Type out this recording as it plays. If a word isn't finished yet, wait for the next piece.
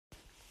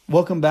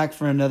Welcome back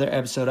for another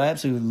episode. I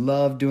absolutely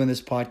love doing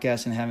this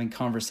podcast and having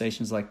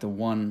conversations like the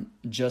one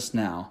just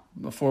now.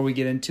 Before we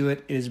get into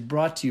it, it is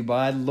brought to you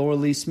by Laura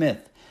Lee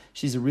Smith.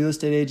 She's a real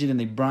estate agent in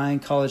the Bryan,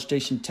 College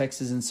Station,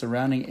 Texas, and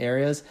surrounding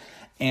areas.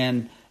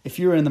 And if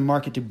you're in the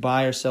market to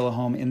buy or sell a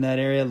home in that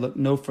area, look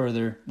no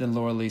further than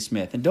Laura Lee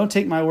Smith. And don't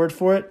take my word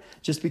for it,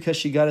 just because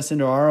she got us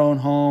into our own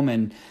home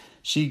and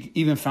she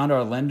even found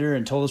our lender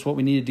and told us what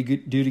we needed to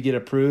do to get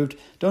approved.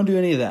 Don't do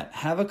any of that.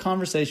 Have a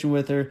conversation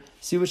with her.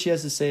 See what she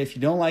has to say. If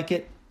you don't like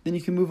it, then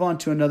you can move on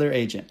to another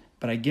agent.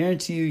 But I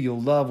guarantee you'll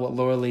love what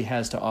Laura Lee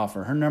has to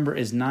offer. Her number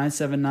is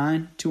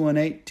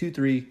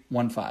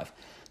 979-218-2315.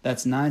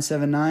 That's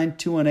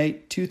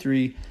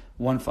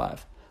 979-218-2315.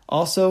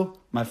 Also,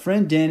 my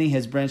friend Danny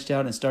has branched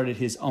out and started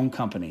his own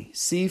company,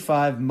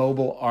 C5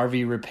 Mobile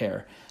RV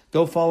Repair.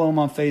 Go follow him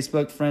on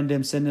Facebook, friend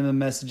him, send him a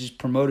message,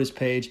 promote his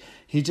page.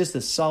 He's just a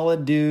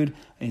solid dude,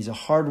 and he's a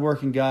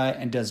hardworking guy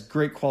and does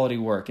great quality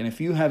work. And if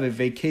you have a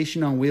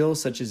vacation on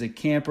wheels, such as a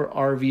camper,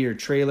 RV, or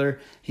trailer,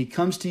 he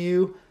comes to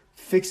you,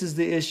 fixes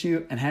the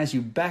issue, and has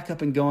you back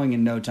up and going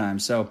in no time.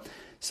 So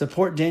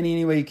support Danny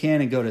any way you can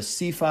and go to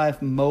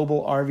C5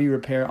 Mobile RV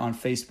Repair on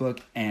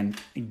Facebook and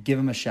give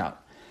him a shout.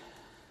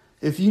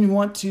 If you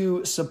want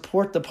to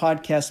support the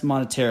podcast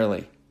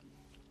monetarily,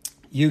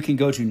 you can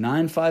go to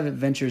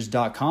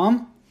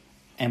 95adventures.com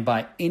and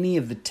buy any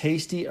of the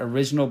tasty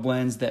original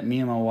blends that me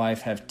and my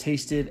wife have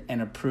tasted and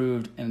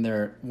approved. And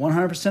they're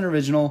 100%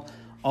 original,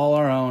 all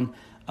our own,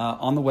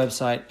 on the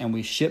website. And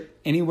we ship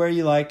anywhere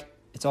you like.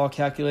 It's all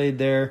calculated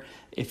there.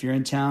 If you're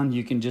in town,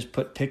 you can just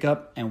put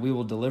pickup and we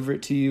will deliver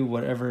it to you,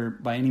 whatever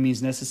by any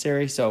means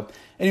necessary. So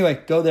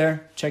anyway, go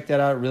there, check that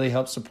out. It really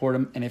helps support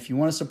them. And if you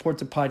want to support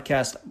the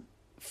podcast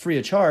free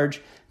of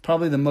charge,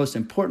 probably the most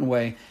important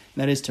way,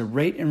 that is to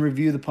rate and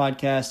review the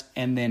podcast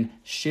and then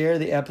share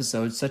the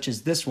episodes, such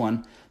as this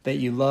one, that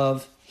you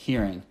love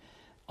hearing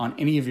on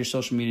any of your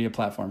social media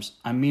platforms.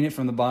 I mean it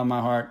from the bottom of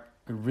my heart.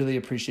 I really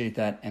appreciate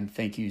that, and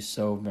thank you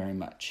so very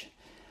much.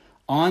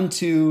 On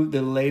to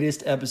the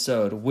latest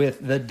episode with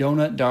the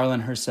Donut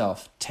Darling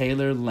herself,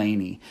 Taylor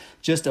Laney.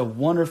 Just a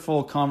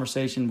wonderful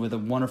conversation with a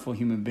wonderful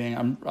human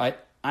being.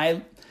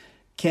 I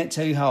can't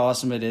tell you how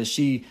awesome it is.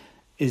 She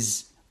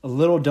is a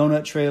little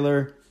donut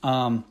trailer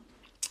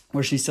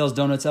where she sells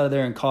donuts out of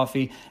there and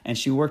coffee, and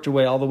she worked her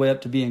way all the way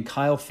up to be in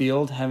Kyle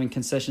Field, having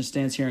concession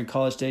stands here in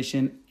College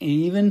Station, and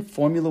even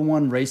Formula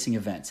One racing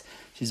events.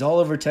 She's all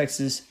over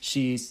Texas.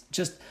 She's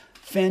just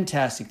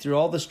fantastic. Through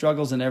all the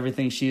struggles and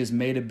everything, she has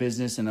made a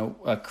business and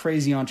a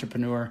crazy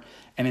entrepreneur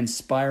and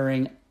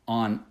inspiring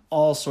on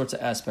all sorts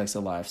of aspects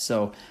of life.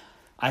 So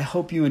I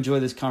hope you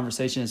enjoy this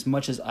conversation as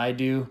much as I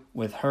do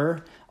with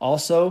her.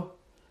 Also,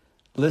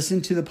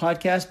 listen to the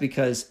podcast,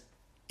 because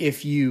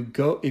if you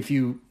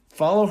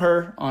follow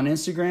her on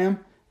Instagram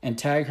and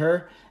tag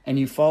her, and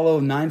you follow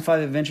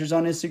 95 Adventures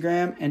on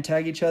Instagram and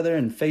tag each other,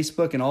 and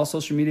Facebook and all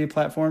social media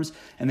platforms,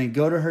 and then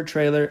go to her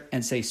trailer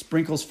and say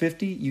Sprinkles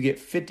 50, you get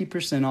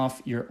 50%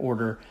 off your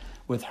order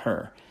with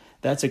her.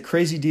 That's a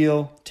crazy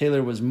deal.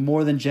 Taylor was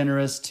more than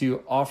generous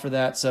to offer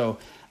that. So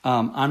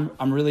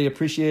I'm really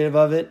appreciative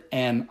of it,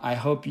 and I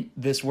hope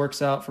this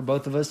works out for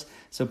both of us.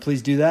 So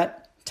please do that.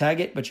 Tag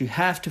it, but you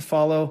have to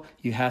follow,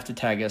 you have to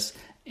tag us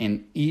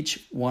in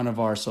each one of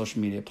our social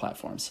media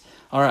platforms.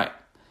 All right.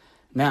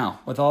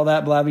 Now, with all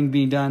that blabbing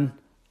being done,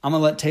 I'm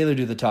going to let Taylor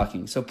do the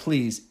talking. So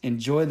please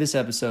enjoy this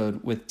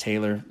episode with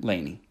Taylor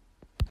Laney.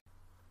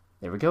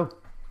 There we go.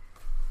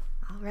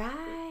 All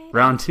right.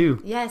 Round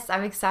 2. Yes,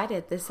 I'm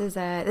excited. This is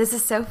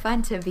so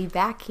fun to be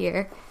back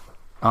here.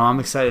 Oh, I'm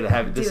excited to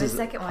have it. This is a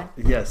second one.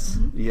 Yes,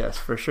 yes,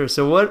 for sure.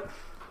 So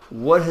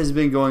what has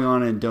been going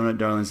on in Donut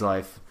Darling's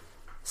life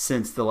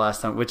since the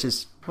last time, which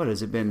is, what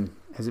has it been?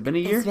 Has it been a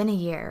year? It's been a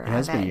year. It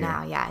has been a year.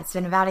 Now. Yeah, it's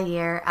been about a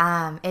year.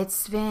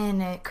 It's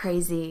been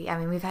crazy. I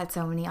mean, we've had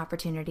so many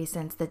opportunities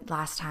since the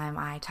last time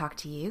I talked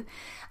to you.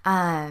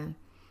 One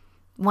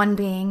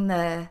being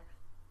the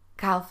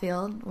Kyle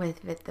Field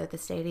with the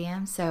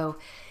stadium. So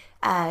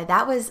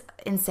that was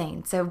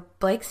insane. So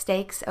Blake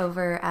Stakes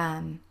over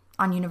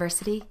on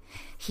University,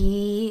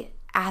 he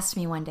asked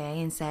me one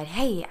day and said,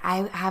 "Hey,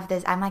 I have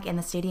this. I'm like in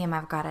the stadium.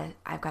 I've got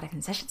a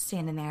concession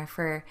stand in there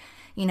for,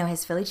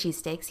 his Philly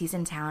cheesesteaks. He's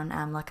in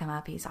town. Look him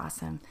up. He's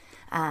awesome.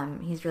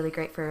 He's really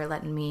great for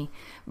letting me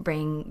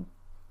bringing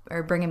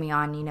me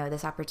on,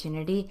 this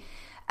opportunity."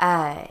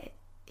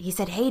 He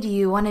said, "Hey, do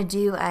you want to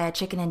do a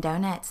chicken and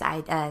donuts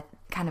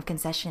kind of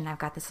concession? I've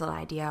got this little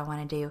idea I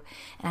want to do."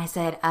 And I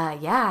said,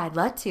 "Yeah, I'd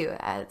love to.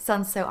 It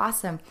sounds so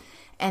awesome."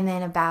 And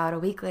then about a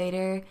week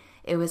later,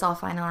 it was all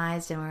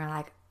finalized, and we were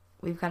like,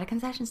 we've got a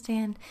concession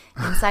stand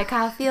inside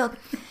Kyle Field.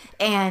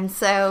 And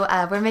so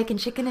we're making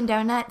chicken and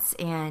donuts.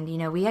 And,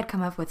 we had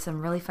come up with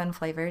some really fun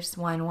flavors.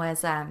 One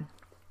was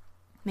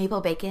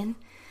maple bacon,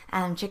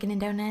 chicken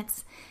and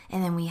donuts.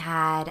 And then we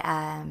had...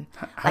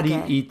 How do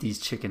you eat these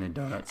chicken and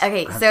donuts?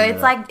 Okay, so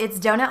it's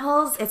donut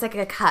holes. It's like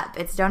a cup.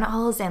 It's donut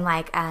holes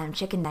and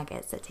chicken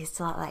nuggets that taste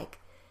a lot like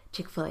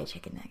Chick-fil-A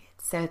chicken nuggets.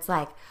 So it's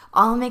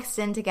all mixed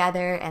in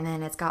together. And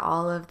then it's got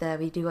all of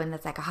we do one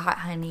that's like a hot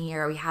honey,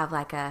 or we have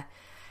like a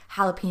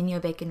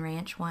jalapeno bacon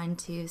ranch one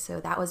too, so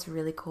that was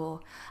really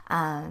cool.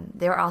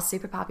 They were all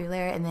super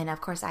popular, and then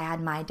of course I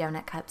had my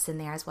donut cups in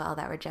there as well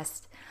that were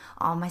just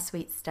all my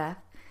sweet stuff.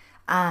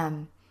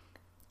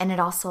 And it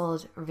all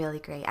sold really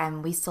great.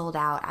 We sold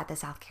out at the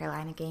South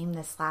Carolina game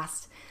this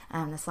last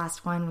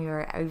one. We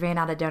ran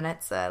out of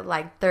donuts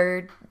like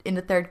in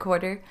the third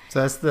quarter.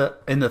 So that's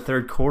in the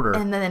third quarter.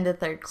 And then in the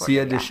third quarter. So you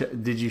had to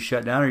did you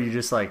shut down, or you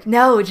just like?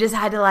 No, just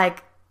had to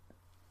like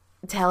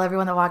tell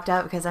everyone that walked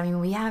up, because I mean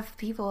we have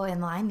people in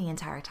line the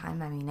entire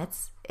time. I mean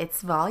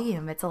it's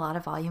volume. It's a lot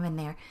of volume in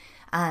there.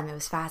 It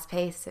was fast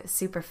paced. It was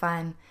super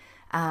fun.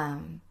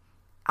 On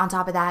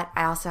top of that,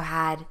 I also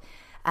had.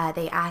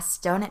 They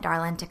asked Donut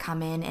Darlin to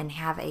come in and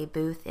have a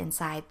booth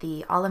inside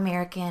the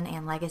All-American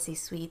and Legacy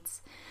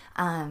Suites.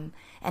 And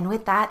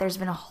with that, there's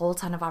been a whole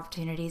ton of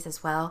opportunities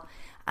as well.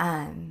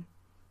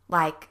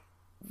 Like,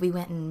 we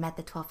went and met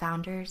the 12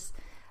 founders.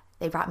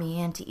 They brought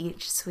me into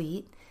each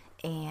suite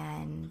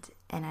and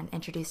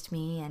introduced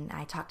me, and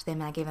I talked to them,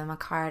 and I gave them a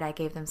card. I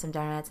gave them some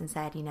donuts and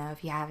said,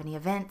 if you have any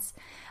events,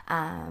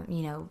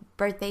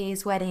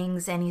 birthdays,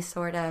 weddings, any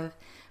sort of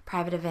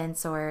private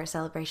events or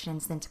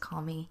celebrations, then to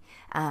call me,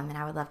 and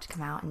I would love to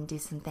come out and do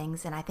some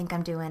things. And I think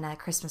I'm doing a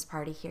Christmas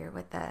party here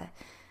with the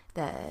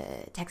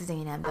Texas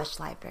A&M Bush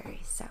Library.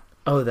 So.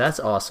 Oh, that's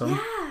awesome!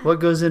 Yeah. What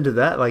goes into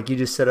that? Like you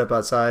just set up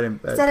outside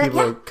and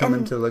people come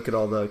in to look at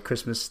all the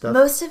Christmas stuff.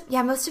 Most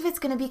of it's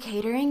going to be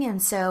catering,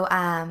 and so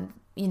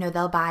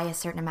they'll buy a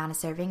certain amount of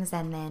servings,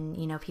 and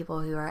then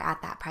people who are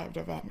at that private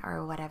event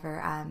or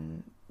whatever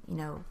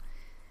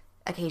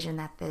occasion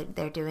that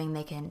they're doing,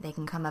 they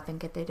can come up and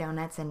get their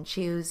donuts and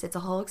choose. It's a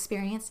whole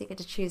experience. You get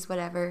to choose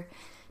whatever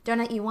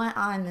donut you want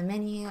on the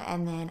menu,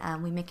 and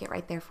then we make it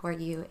right there for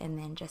you, and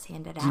then just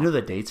hand it out. Do you know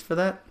the dates for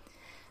that?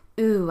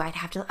 Ooh, I'd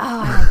have to.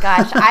 Oh my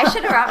gosh, I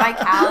should have brought my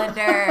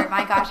calendar.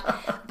 My gosh,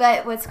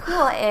 but what's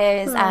cool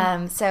is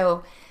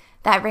so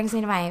that brings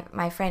me to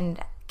my friend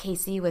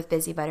Casey with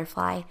Busy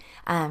Butterfly.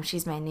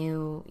 She's my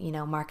new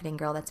marketing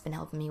girl that's been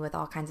helping me with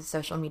all kinds of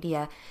social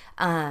media.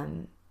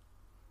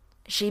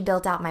 She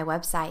built out my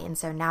website, and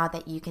so now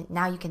you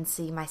can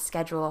see my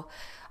schedule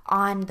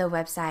on the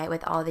website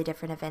with all the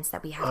different events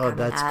that we have coming up.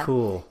 Oh, that's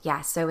cool.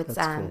 Yeah, so it's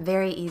cool.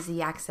 Very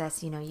easy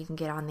access. You can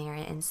get on there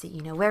and see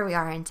where we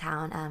are in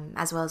town,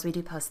 as well as we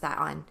do post that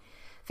on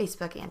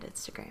Facebook and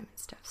Instagram and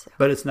stuff. So.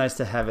 But it's nice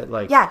to have it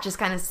like just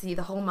kind of see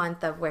the whole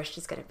month of where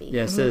she's gonna be.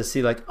 Yeah, instead of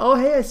see like, oh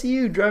hey, I see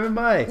you driving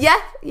by.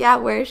 Yeah,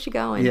 where is she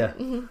going? Yeah,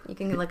 you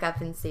can look up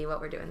and see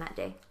what we're doing that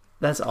day.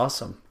 That's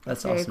awesome.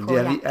 That's very awesome. cool,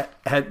 Have you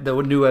had the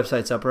new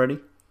website's up already?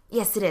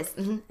 Yes, it is.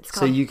 It's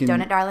called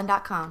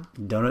DonutDarlin.com.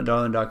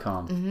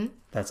 DonutDarlin.com.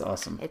 That's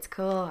awesome. It's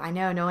cool. I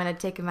know. No one had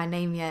taken my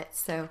name yet,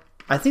 so.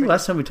 I think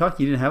last time we talked,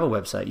 you didn't have a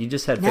website. You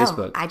just had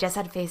Facebook. I just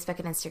had Facebook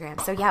and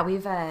Instagram. So yeah,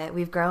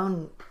 we've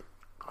grown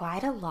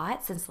quite a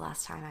lot since the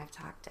last time I've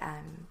talked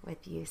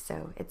with you.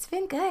 So it's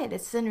been good.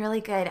 It's been really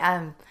good.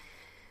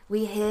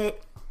 We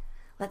hit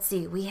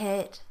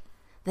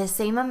the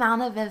same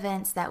amount of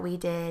events that we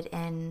did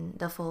in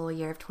the full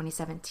year of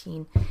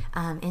 2017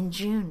 in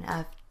June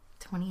of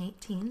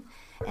 2018,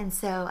 and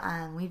so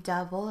we've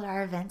doubled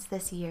our events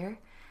this year.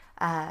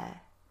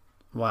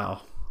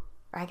 Wow.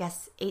 Or I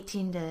guess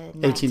 18 to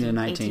 19. 18 to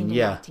 19,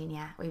 yeah. 19,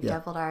 yeah. We've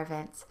doubled our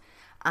events.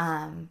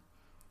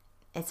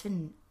 It's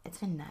been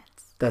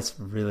nuts. That's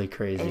really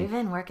crazy. We've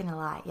been working a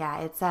lot. Yeah,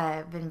 it's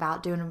been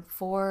about doing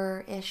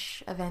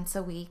 4-ish events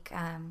a week.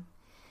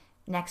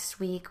 Next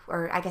week,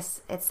 or I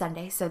guess it's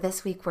Sunday. So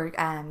this week we're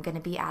going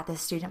to be at the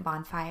Student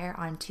Bonfire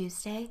on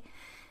Tuesday,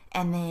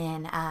 and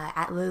then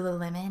at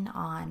Lululemon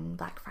on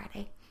Black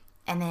Friday.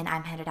 And then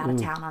I'm headed out of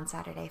town on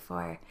Saturday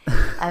for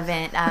an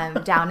event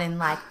down in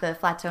like the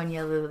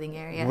Flatonia Luling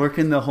area.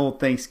 Working the whole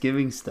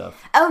Thanksgiving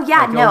stuff. Oh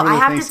yeah, like no, I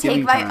have to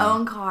take my time.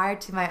 own car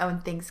to my own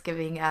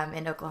Thanksgiving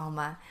in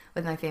Oklahoma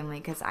with my family,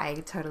 because I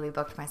totally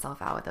booked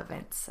myself out with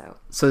events.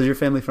 So is your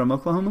family from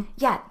Oklahoma?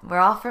 Yeah, we're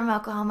all from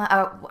Oklahoma.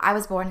 Oh, I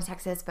was born in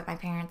Texas, but my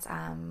parents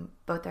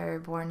both are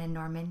born in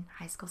Norman,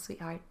 high school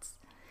sweethearts.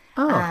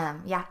 Oh.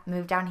 Yeah,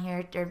 moved down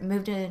here, or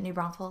moved to New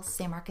Braunfels,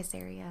 San Marcos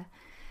area.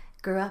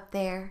 Grew up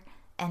there.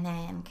 And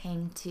then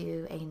came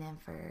to A&M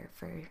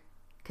for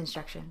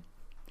construction.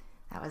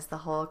 That was the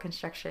whole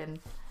construction.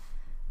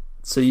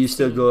 So you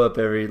still go up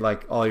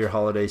all your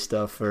holiday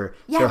stuff? So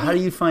how do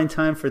you find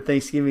time for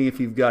Thanksgiving if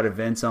you've got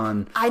events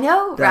on? I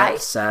know, right?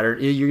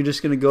 Saturday. You're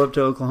just going to go up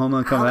to Oklahoma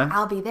and come back?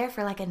 I'll be there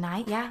for like a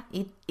night, yeah.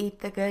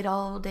 Eat the good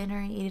old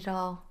dinner, eat it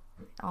all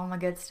my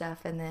good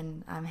stuff, and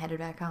then I'm headed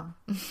back home.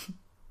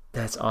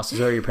 That's awesome.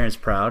 So are your parents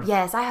proud?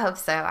 Yes, I hope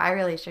so. I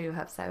really sure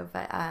hope so.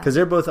 But because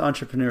they're both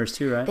entrepreneurs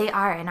too, right? They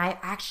are. And I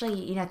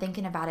actually,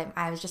 thinking about it,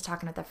 I was just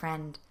talking with a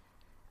friend.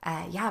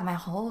 My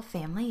whole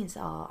family is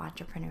all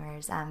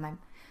entrepreneurs.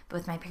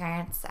 Both my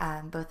parents,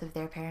 both of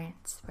their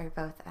parents were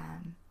both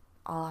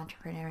all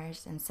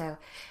entrepreneurs. And so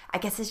I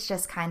guess it's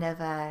just kind of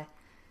a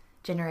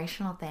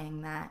generational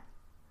thing that,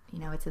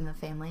 it's in the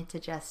family to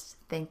just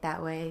think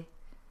that way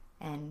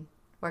and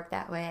work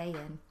that way.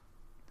 And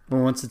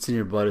well, once it's in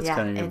your blood, it's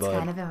kind of in your blood. It's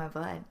kind of in my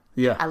blood.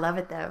 Yeah. I love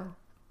it though.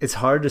 it's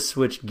hard to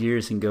switch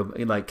gears and go,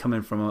 like,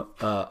 coming from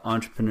a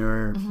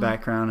entrepreneur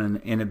background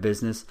and in a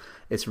business.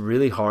 It's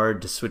really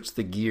hard to switch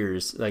the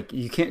gears. Like,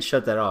 you can't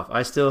shut that off.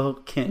 I still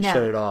can't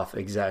shut it off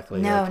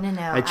exactly. No, like,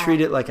 no. I treat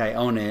it like I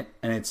own it,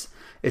 and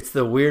it's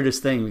the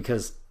weirdest thing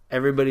because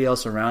everybody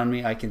else around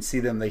me, I can see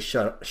them, they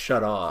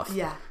shut off.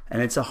 Yeah.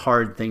 And it's a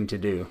hard thing to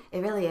do. It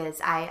really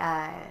is.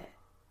 I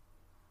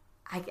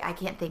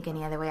can't think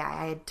any other way.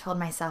 I had told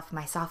myself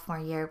my sophomore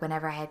year,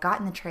 whenever I had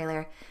gotten the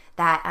trailer,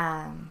 that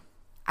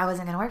I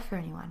wasn't going to work for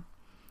anyone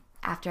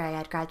after I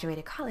had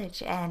graduated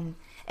college. And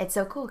it's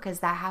so cool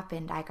because that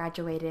happened. I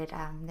graduated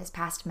this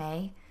past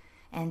May.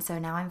 And so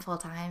now I'm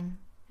full-time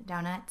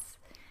donuts,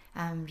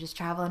 just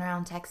traveling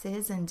around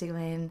Texas and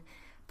doing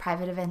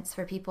private events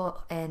for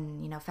people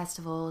and,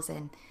 festivals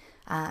and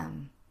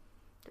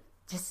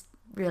just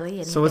really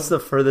anything. So what's the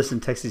furthest in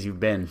Texas you've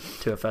been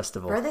to a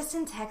festival? Furthest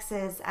in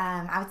Texas,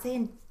 I would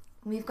say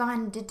we've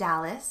gone to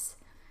Dallas,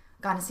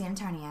 gone to San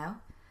Antonio.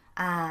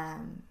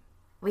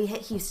 We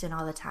hit Houston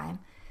all the time.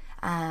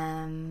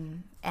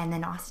 And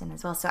then Austin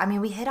as well. So, I mean,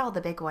 we hit all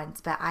the big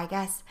ones, but I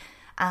guess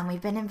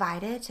we've been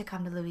invited to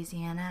come to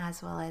Louisiana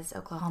as well as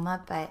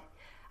Oklahoma, but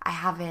I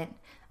haven't.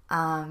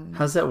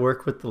 How's that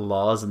work with the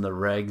laws and the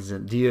regs?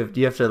 And do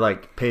you have to,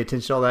 like, pay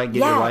attention to all that, get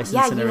your license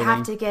and everything? Yeah, you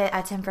have to get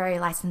a temporary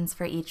license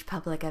for each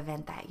public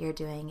event that you're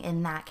doing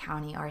in that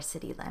county or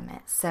city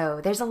limit.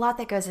 So there's a lot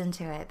that goes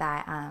into it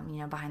that,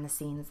 behind the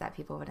scenes that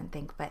people wouldn't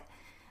think. But,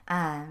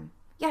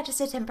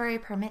 just a temporary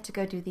permit to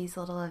go do these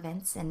little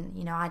events. And,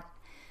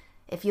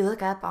 if you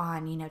look up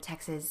on,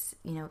 Texas,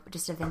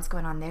 just events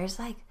going on, there's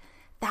like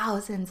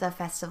thousands of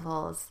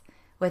festivals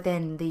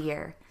within the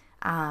year.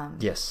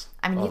 Yes.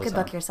 I mean, you could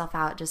book yourself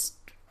out just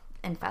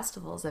in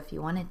festivals if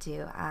you wanted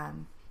to.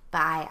 But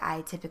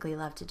I typically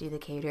love to do the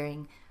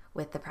catering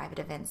with the private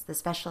events, the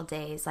special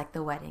days, like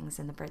the weddings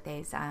and the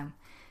birthdays.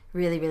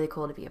 Really, really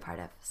cool to be a part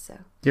of. So,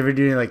 do you ever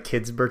do any, like,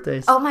 kids'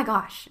 birthdays? Oh my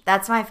gosh,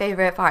 that's my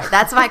favorite part.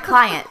 That's my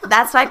client.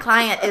 That's my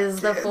client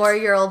is the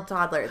 4-year-old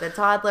toddler. The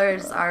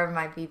toddlers are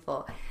my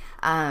people.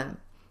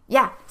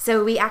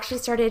 So we actually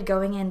started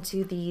going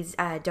into these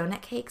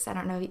donut cakes. I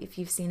don't know if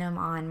you've seen them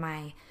on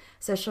my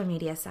social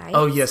media sites.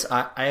 Oh, yes.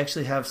 I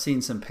actually have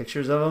seen some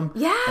pictures of them.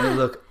 Yeah. And they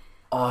look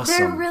awesome.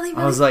 They're really,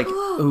 really I was like,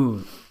 cool.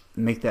 ooh,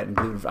 make that in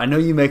gluten. I know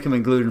you make them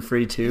in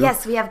gluten-free, too.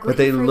 Yes, we have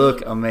gluten-free. But they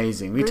look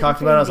amazing. We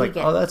talked about it. I was like,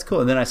 oh, that's cool.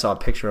 And then I saw a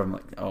picture of them.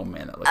 Like, oh,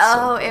 man, that looks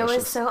so delicious. It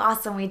was so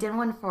awesome. We did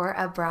one for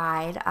a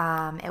bride.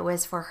 It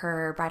was for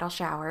her bridal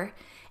shower.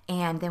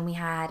 And then we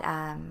had,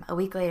 a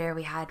week later,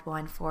 we had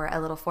one for a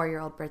little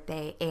 4-year-old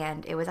birthday.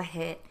 And it was a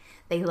hit.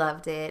 They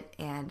loved it.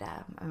 And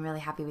I'm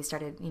really happy we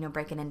started,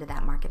 breaking into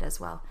that market as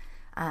well.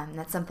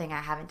 That's something I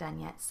haven't done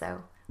yet.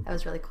 So that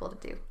was really cool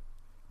to do.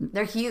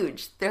 They're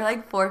huge. They're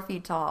like 4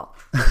 feet tall.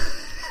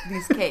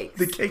 These cakes.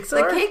 The cakes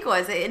are? The cake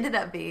was. It ended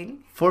up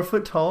being 4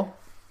 foot tall.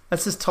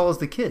 That's as tall as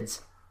the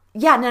kids.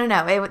 Yeah,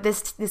 no.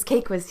 This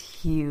cake was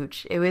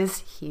huge. It was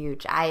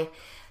huge.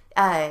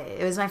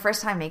 It was my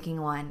first time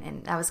making one,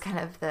 and that was kind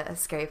of the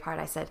scary part.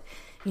 I said,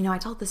 I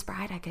told this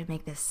bride I could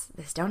make this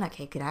donut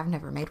cake, and I've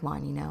never made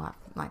one. I'm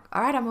like,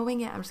 all right, I'm gonna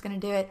wing it. I'm just gonna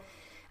do it.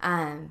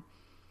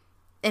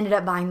 Ended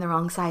up buying the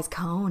wrong size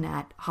cone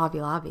at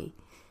Hobby Lobby.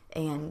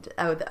 And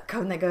the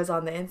cone that goes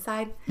on the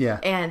inside. Yeah.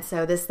 And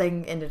so this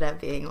thing ended up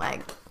being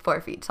like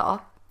 4 feet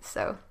tall.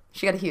 So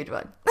she got a huge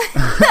one. She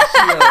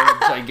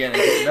got a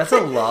gigantic. That's a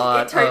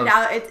lot. It turned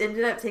out it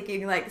ended up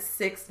taking like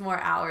 6 more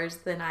hours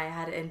than I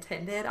had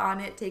intended on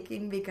it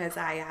taking because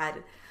I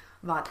had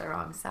bought the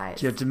wrong size.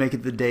 Did you have to make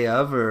it the day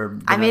of, or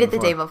I made it the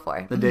day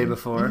before? The day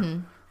before. Mm-hmm.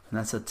 And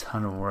that's a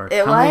ton of work.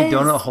 How many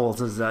donut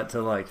holes is that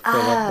to like fill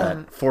up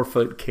that 4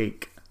 foot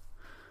cake?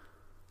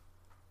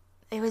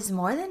 It was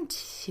more than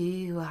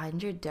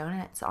 200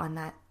 donuts on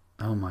that.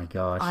 Oh my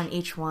gosh. On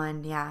each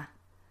one, yeah.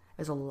 It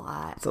was a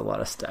lot. It's a lot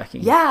of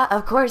stacking. Yeah,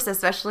 of course,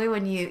 especially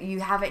when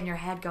you have it in your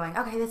head going,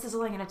 okay, this is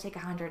only going to take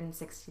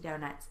 160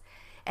 donuts.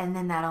 And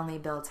then that only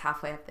builds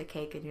halfway up the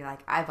cake and you're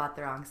like, I bought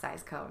the wrong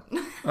size cone.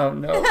 Oh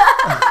no.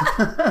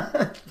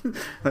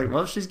 Like,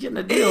 well, she's getting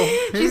a deal.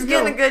 She's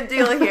getting a good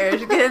deal here.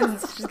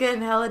 She's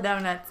getting hella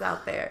donuts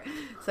out there.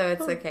 So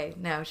it's okay.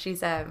 No,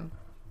 she's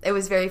it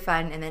was very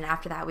fun. And then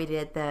after that we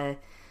did the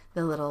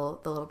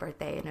little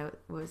birthday, and it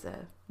was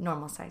a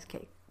normal size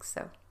cake.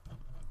 So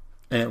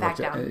and back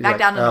down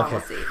to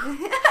normalcy.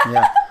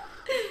 Yeah,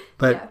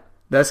 but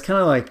that's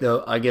kind of like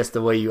I guess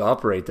the way you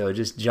operate though.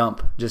 Just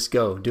jump, just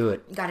go, do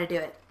it. Got to do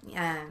it.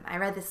 I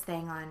read this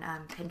thing on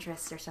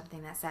Pinterest or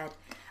something that said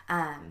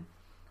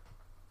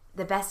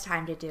the best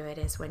time to do it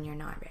is when you're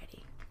not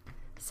ready.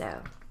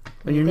 So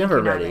when you're never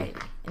ready,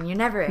 and you're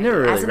never ready.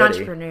 Never really as an ready.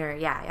 entrepreneur.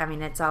 Yeah, I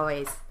mean it's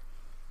always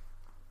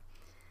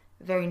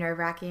very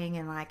nerve-wracking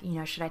and like,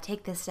 should I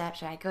take this step?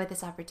 Should I go with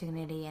this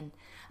opportunity? And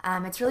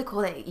it's really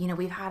cool that,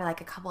 we've had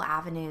like a couple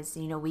avenues,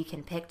 we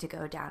can pick to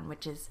go down,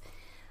 which is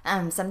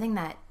something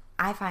that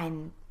I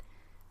find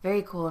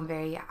very cool and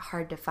very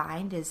hard to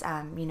find is,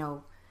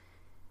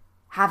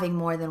 having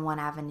more than one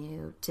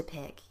avenue to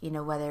pick,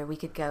 whether we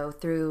could go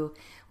through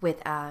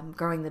with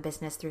growing the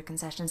business through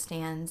concession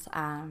stands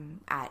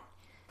at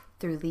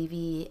through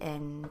Levy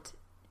and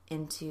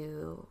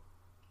into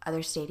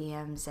other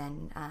stadiums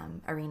and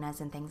arenas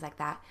and things like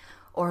that.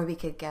 Or we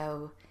could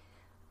go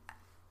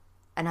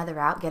another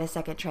route, get a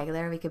second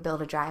trailer. We could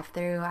build a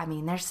drive-through. I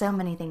mean, there's so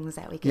many things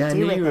that we could do with it.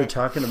 Yeah, I knew you were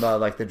talking about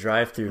like the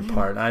drive-through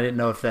part. I didn't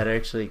know if that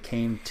actually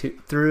came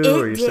through,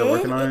 or you're still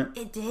working on it.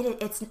 It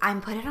did.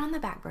 I'm put it on the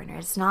back burner.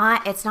 It's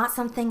not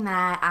something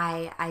that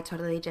I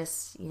totally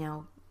just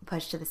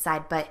push to the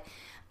side. But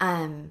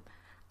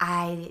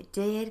I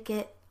did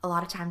get a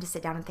lot of time to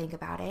sit down and think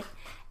about it,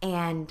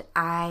 and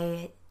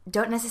I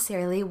don't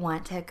necessarily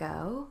want to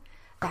go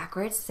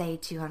backwards, say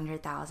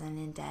 200,000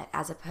 in debt,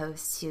 as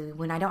opposed to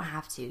when I don't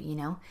have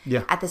to,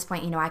 Yeah. At this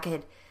point, I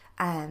could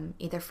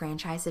either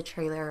franchise a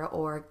trailer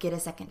or get a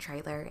second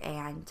trailer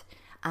and,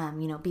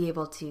 be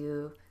able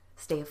to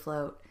stay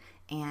afloat.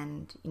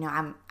 And,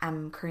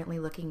 I'm currently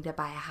looking to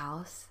buy a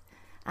house.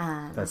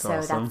 That's so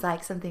awesome. That's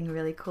like something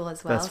really cool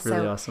as well. That's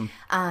really awesome.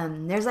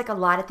 There's like a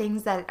lot of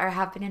things that are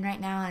happening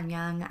right now. I'm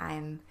young.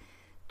 I'm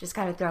just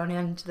kind of thrown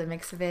into the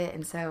mix of it.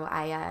 And so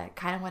I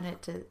kind of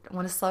want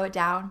to slow it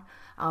down.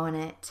 I want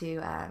it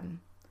to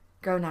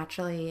grow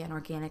naturally and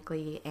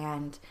organically,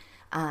 and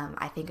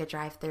I think a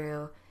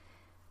drive-through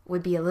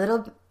would be a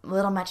little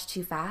much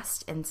too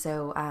fast, and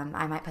so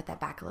I might put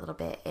that back a little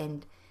bit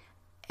and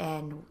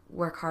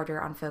work harder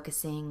on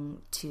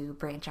focusing to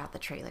branch out the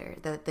trailer,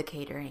 the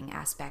catering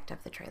aspect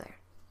of the trailer.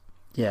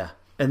 Yeah.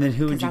 And then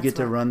who would you get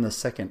to run the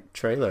second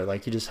trailer?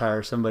 Like you just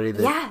hire somebody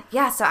that...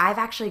 Yeah. So I've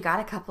actually got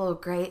a couple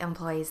of great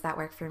employees that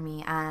work for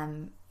me,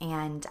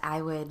 and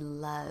I would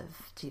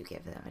love to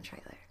give them a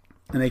trailer.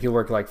 And they could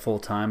work like full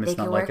time. It's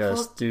not like a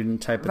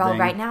student type of thing. Well,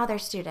 right now they're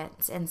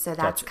students, and so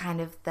that's kind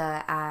of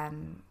the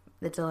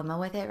dilemma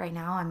with it right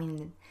now. I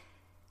mean,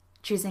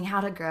 choosing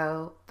how to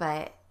grow,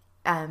 but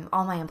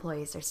all my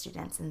employees are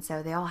students, and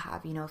so they all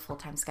have a full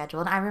time schedule.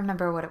 And I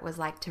remember what it was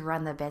like to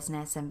run the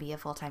business and be a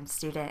full time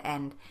student,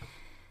 and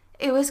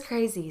it was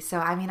crazy. So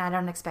I mean, I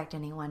don't expect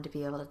anyone to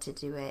be able to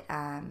do it,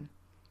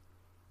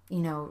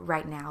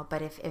 right now.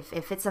 But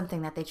if it's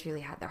something that they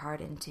truly had their heart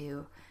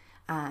into,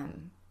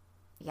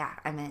 yeah,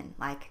 I'm in.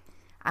 Like,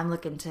 I'm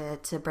looking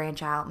to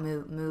branch out,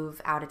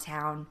 move out of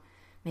town,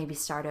 maybe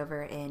start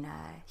over in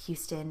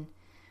Houston,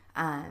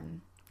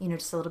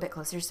 just a little bit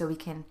closer, so we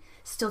can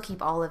still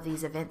keep all of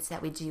these events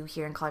that we do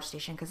here in College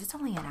Station, because it's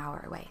only an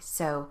hour away.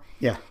 So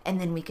yeah, and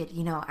then we could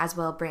as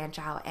well branch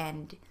out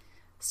and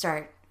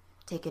start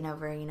taking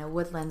over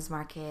Woodlands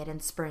Market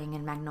and Spring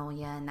and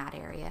Magnolia in that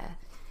area,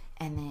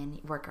 and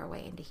then work our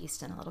way into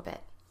Houston a little bit.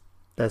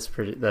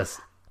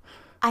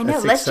 I know.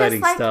 Let's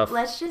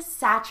just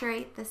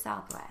saturate the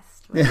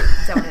Southwest with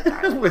Donut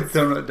Darlings. With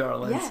Donut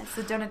Darlings. Yes,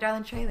 the Donut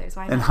Darling trailers.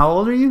 Why not? And how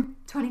old are you?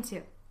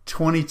 22.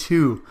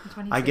 22. I'm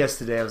 22. I guess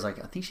today I was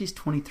like, I think she's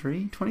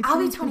 23. 23.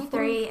 I'll be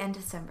 23 in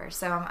December,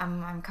 so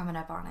I'm coming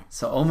up on it.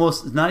 So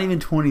almost not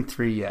even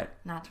 23 yet.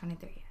 Not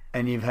 23 yet.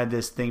 And you've had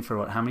this thing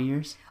for how many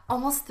years?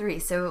 Almost 3.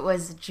 So it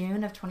was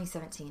June of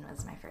 2017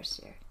 was my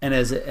first year.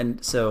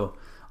 And so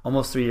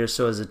almost 3 years.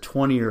 So as a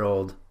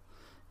 20-year-old,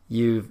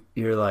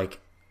 you're like,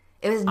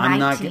 it was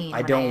 19.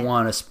 I don't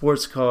want a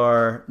sports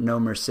car, no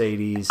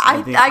Mercedes.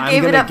 I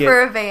gave it up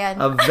for a van.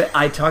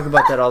 I talk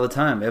about that all the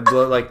time. It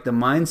blew like the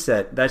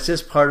mindset. That's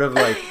just part of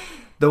like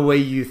the way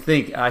you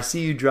think. I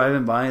see you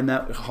driving by and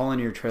that hauling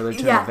your trailer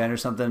to an event or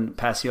something,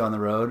 pass you on the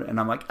road,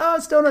 and I'm like, oh,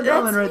 it's Donut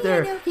Darling right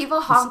there. I know.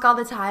 People honk all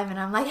the time, and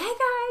I'm like, hey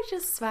guys,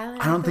 just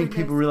smiling. I don't think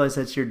people realize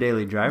that's your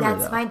daily driver.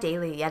 That's my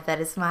daily. Yeah, that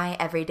is my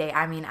everyday.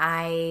 I mean,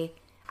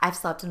 I've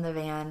slept in the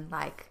van.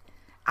 Like,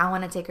 I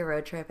want to take a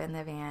road trip in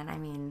the van. I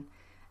mean,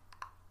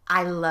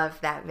 I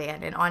love that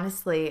van, and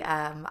honestly,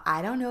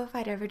 I don't know if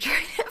I'd ever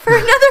trade it for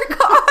another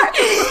car.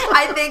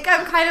 I think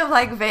I'm kind of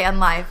like van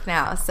life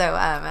now. So,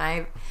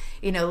 I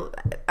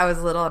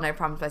was little, and I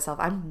promised myself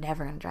I'm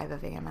never gonna drive a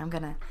van. I'm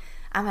gonna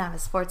have a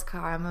sports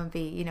car. I'm gonna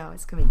be,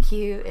 it's gonna be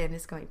cute and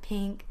it's gonna be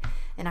pink.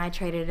 And I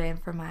traded it in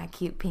for my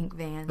cute pink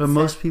van. But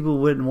most people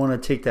wouldn't want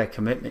to take that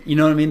commitment. You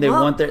know what I mean? They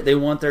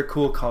want their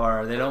cool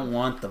car. They don't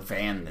want the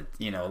van that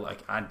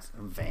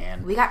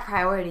van. We got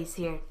priorities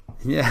here.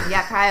 Yeah, we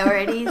got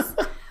priorities.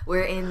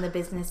 We're in the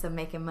business of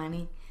making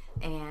money,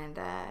 and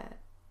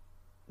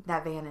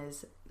that van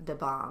is the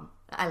bomb.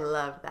 I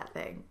love that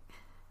thing.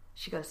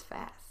 She goes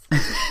fast.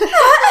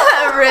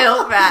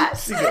 Real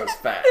fast. She goes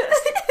fast.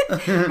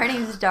 Her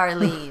name's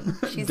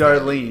Darlene. She's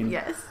Darlene.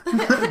 Yes.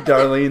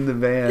 Darlene the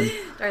van.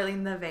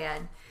 Darlene the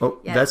van. Oh,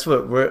 yes. That's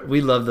what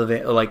we love the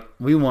van. Like,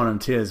 we want them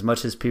too. As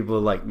much as people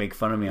like make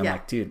fun of me, I'm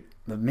like, dude,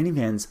 the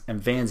minivans and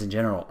vans in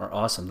general are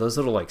awesome. Those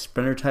little like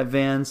Sprinter type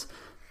vans.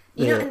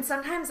 And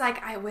sometimes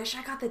like I wish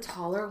I got the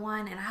taller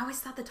one, and I always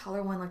thought the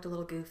taller one looked a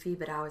little goofy,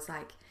 but I was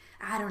like,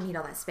 I don't need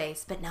all that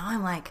space. But now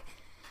I'm like,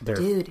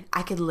 dude,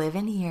 I could live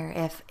in here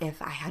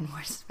if I had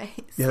more space.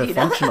 Yeah, they're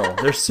functional.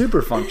 They're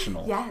super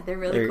functional. Yeah, they're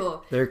really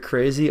cool. They're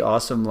crazy,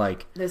 awesome.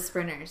 Like those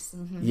Sprinters.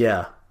 Mm-hmm.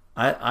 Yeah,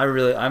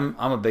 I'm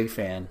a big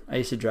fan. I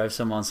used to drive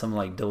some on some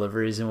like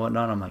deliveries and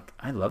whatnot. I'm like,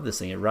 I love this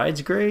thing. It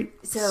rides great.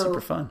 It's super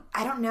fun.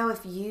 I don't know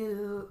if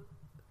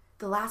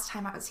the last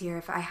time I was here,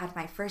 if I had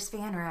my first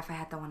van or if I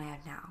had the one I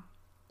have now.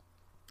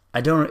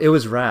 It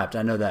was wrapped.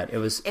 I know that. It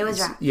was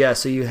wrapped. Yeah,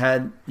 so you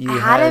had I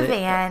had a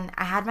van.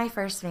 I had my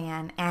first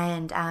van,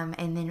 and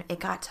then it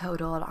got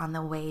totaled on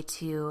the way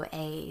to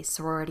a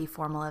sorority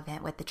formal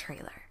event with the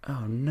trailer.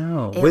 Oh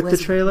no. With the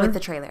trailer and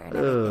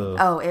everything.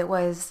 Oh, it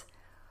was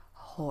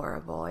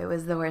horrible. It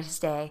was the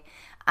worst day.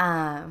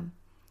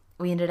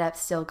 We ended up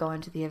still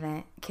going to the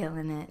event,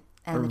 killing it,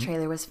 and the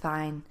trailer was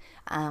fine.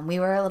 We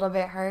were a little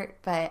bit hurt,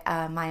 but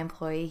my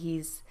employee,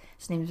 his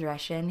name's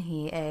Russian.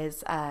 He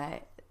is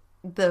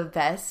the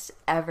best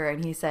ever,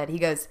 and he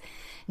goes,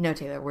 "No,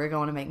 Taylor, we're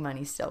going to make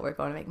money still. We're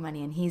going to make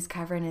money." And he's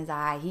covering his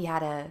eye. He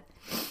had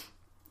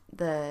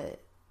the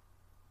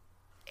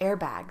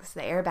airbags.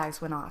 The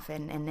airbags went off,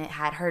 and it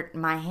had hurt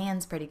my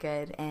hands pretty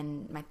good,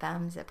 and my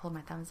thumbs. It pulled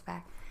my thumbs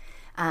back.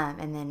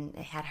 And then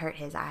it had hurt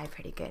his eye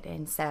pretty good.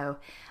 And so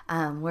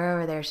we're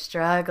over there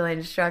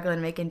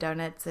struggling, making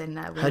donuts. And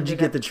how'd you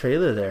get the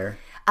trailer there?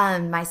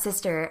 My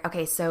sister,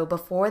 okay, so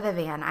before the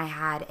van, I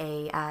had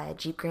a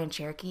Jeep Grand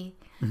Cherokee.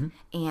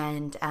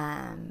 And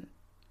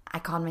I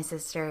called my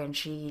sister, and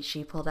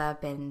she pulled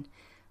up, and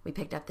we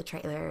picked up the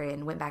trailer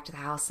and went back to the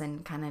house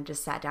and kind of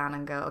just sat down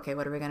and go, okay,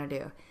 what are we going to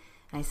do?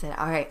 And I said,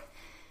 all right.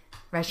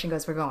 Russian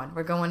goes, we're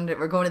going to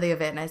the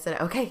event. And I said,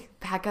 okay,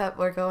 pack up,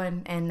 we're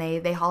going. And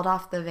they hauled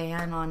off the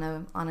van on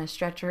a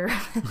stretcher.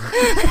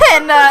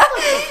 and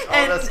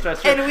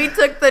we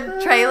took the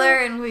trailer,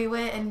 and we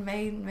went and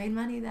made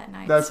money that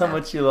night. That's how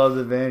much you love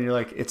the van. You're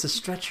like, it's a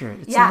stretcher.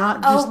 It's yeah.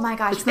 not just, oh my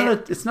gosh.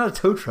 It's not a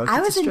tow truck. I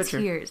was a stretcher.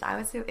 in tears.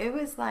 It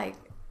was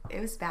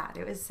bad.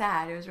 It was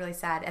sad. It was really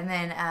sad. And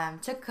then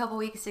took a couple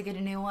weeks to get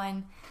a new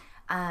one.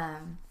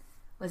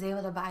 Was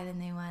able to buy the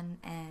new one,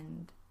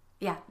 and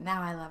yeah,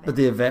 now I love it. But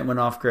the event went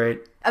off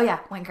great. Oh yeah,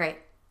 went great.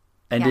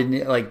 And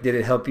did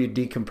it help you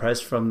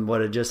decompress from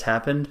what had just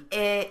happened?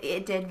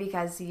 It did,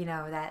 because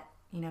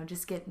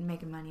just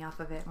making money off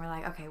of it. And we're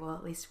like, okay, well,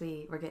 at least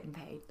we're getting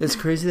paid. It's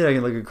crazy that I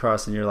can look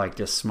across and you're like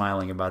just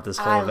smiling about this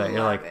whole event.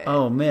 You're like,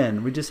 oh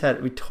man, we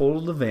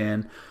totaled the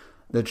van.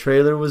 The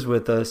trailer was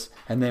with us,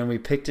 and then we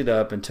picked it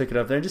up and took it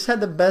up there and just had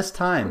the best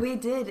time. We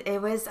did.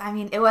 It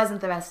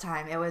wasn't the best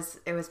time. It was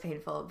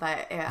painful,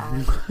 but it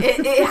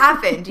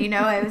happened.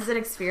 It was an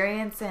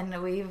experience, and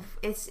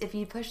if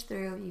you push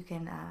through, you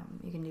can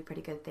do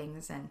pretty good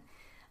things, and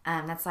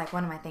that's like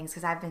one of my things,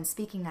 because I've been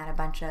speaking at a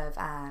bunch of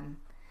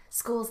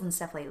schools and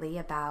stuff lately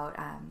about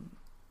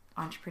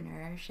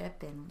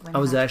entrepreneurship and women. I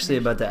was actually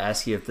about to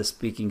ask you if the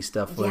speaking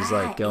stuff was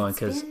going,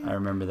 because I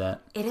remember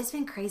that. It has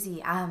been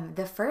crazy.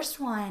 The first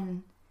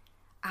one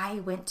I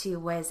went to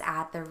was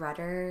at the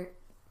Rudder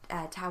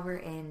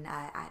Tower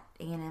at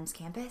A&M's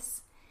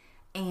campus,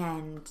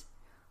 and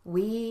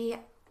I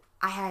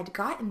had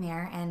gotten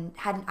there and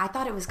I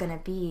thought it was going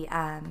to be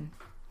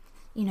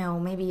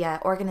maybe a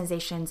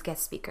organization's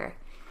guest speaker,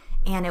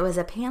 and it was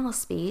a panel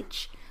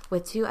speech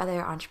with two other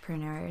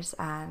entrepreneurs,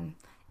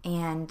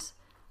 and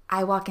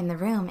I walk in the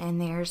room,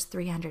 and there's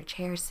 300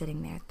 chairs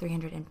sitting there,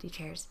 300 empty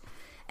chairs.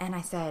 And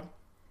I said,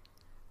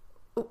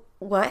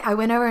 what? I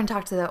went over and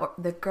talked to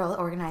the girl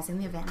organizing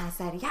the event, and I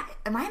said, yeah,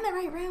 am I in the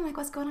right room? Like,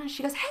 what's going on?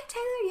 She goes, hey,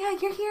 Taylor, yeah,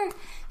 you're here.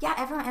 Yeah,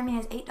 everyone,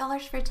 it's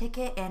 $8 for a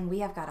ticket, and we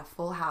have got a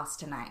full house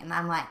tonight. And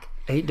I'm like...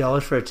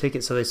 $8 for a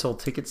ticket? So they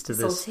sold tickets to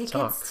this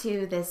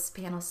to this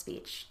panel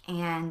speech.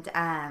 And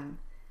I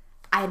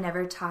had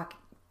never talked...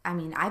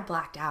 I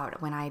blacked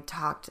out when I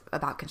talked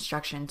about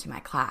construction to my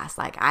class.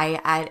 Like,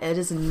 it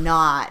is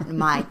not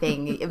my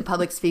thing.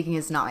 Public speaking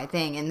is not my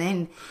thing. And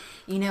then,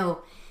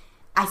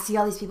 I see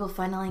all these people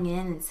funneling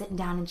in and sitting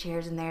down in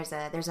chairs, and there's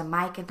a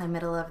mic in the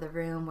middle of the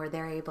room where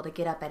they're able to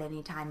get up at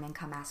any time and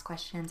come ask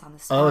questions on the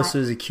spot. Oh, so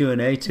it was a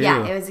Q&A too?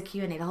 Yeah, it was a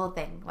Q&A. The whole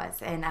thing was.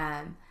 And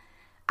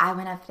I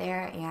went up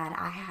there, and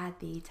I had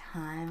the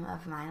time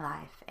of my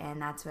life.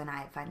 And that's when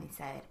I finally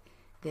said,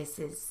 this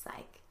is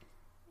like,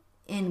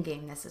 in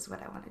game, this is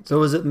what I want to do. So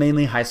was it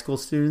mainly high school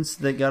students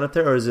that got up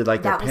there, or is it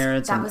like their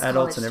parents and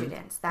adults and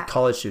everything?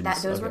 College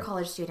students. Those were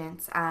college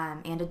students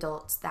and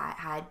adults that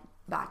had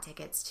bought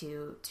tickets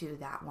to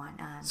that one.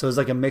 So it was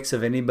like a mix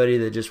of anybody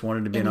that just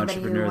wanted to be an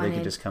entrepreneur. They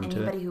could just come to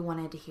it. Anybody who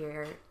wanted to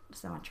hear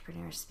some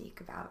entrepreneurs speak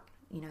about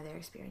their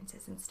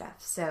experiences and stuff.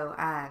 So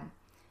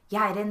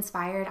it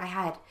inspired. I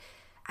had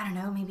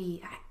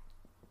maybe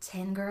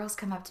 10 girls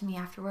come up to me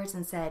afterwards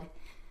and said,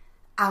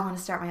 I want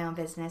to start my own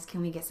business.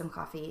 Can we get some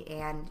coffee?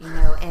 And,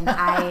 and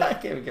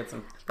can we get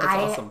some?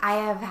 That's awesome. I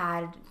have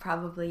had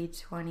probably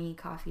 20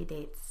 coffee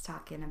dates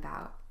talking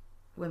about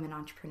women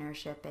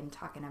entrepreneurship and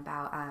talking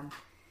about,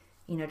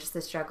 just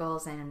the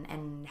struggles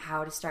and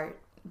how to start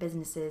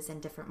businesses in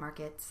different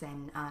markets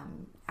and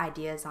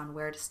ideas on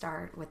where to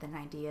start with an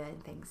idea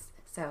and things.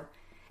 So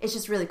it's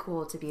just really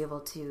cool to be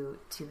able to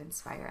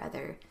inspire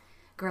other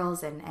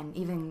girls and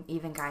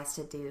even guys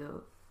to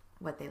do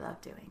what they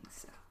love doing.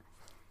 So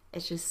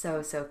it's just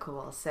so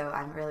cool. So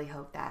I really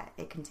hope that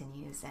it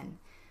continues. And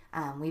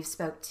we've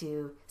spoke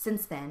to,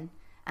 since then,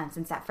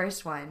 since that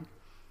first one,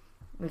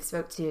 we've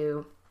spoke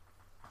to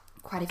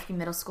quite a few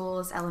middle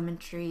schools,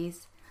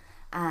 elementaries,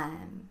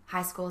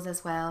 high schools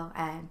as well.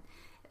 And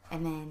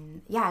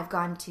then, I've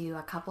gone to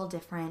a couple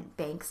different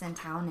banks in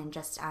town and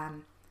just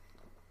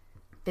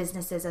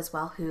businesses as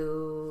well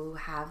who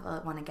have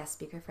want a guest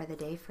speaker for the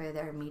day for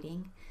their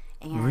meeting.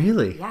 And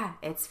really? Yeah,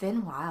 it's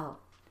been wild.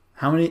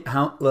 How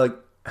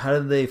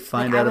did they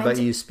find out about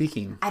you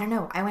speaking? I don't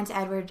know. I went to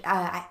Edward.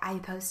 I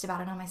post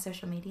about it on my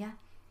social media.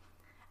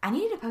 I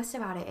needed to post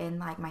about it in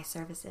like my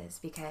services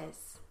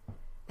because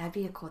that'd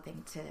be a cool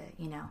thing to,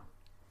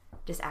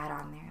 just add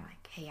on there.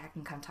 Like, hey, I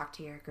can come talk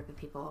to your group of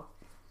people.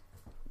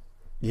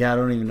 Yeah, I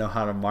don't even know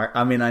how to market.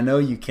 I mean, I know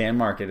you can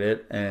market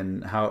it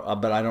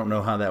but I don't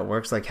know how that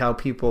works. Like how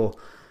people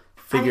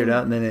figure it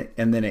out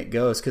and then it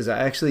goes. Because I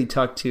actually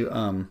talked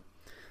to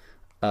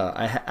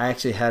I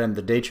actually had him,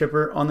 the Day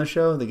Tripper, on the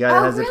show. The guy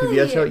that has the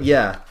PBS show.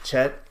 Yeah,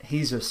 Chet.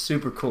 He's a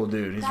super cool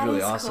dude. He's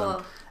really awesome.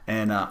 Cool.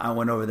 And I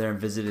went over there and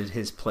visited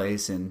his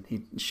place, and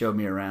he showed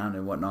me around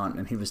and whatnot.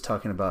 And he was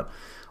talking about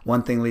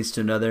one thing leads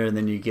to another, and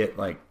then you get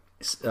like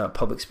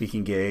public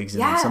speaking gigs,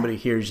 and then somebody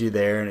hears you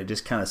there, and it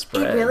just kind of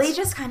spreads. It really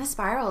just kind of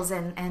spirals,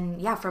 and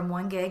from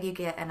one gig you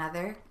get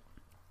another,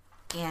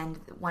 and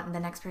the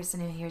next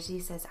person who hears you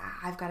says,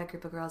 "I've got a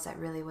group of girls that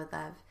really would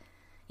love."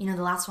 The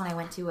last one I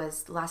went to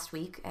was last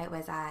week. It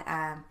was at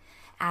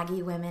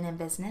Aggie Women in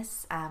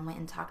Business. Went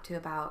and talked to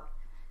about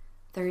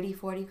 30,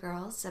 40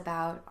 girls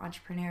about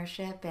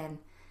entrepreneurship and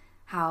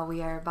how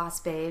we are boss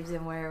babes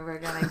and where we're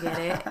going to get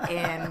it.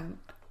 And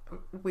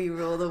we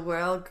rule the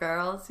world,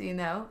 girls, Do you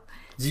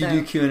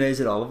do Q&As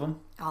at all of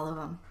them? All of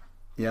them.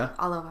 Yeah?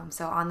 All of them.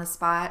 So on the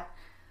spot,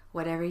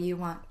 whatever you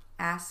want,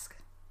 ask.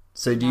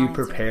 So do you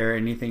prepare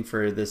anything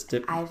for this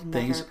I've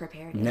never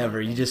prepared anything.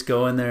 Never. You just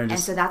go in there and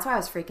so that's why I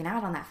was freaking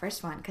out on that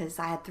first one, because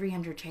I had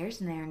 300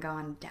 chairs in there and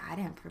going, I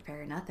didn't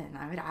prepare nothing.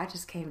 I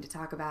just came to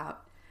talk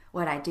about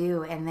what I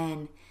do, and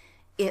then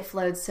it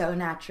flowed so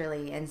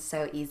naturally and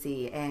so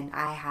easy, and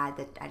I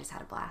just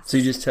had a blast. So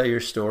you just tell your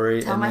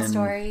story. Tell my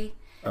story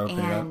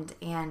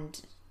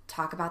and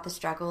talk about the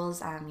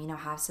struggles.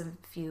 Have some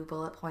few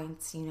bullet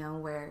points.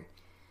 Where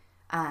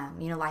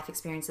life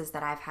experiences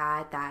that I've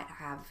had that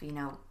have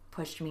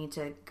pushed me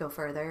to go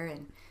further,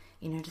 and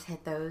just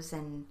hit those,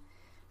 and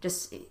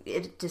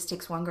it just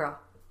takes one girl.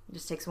 It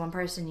just takes one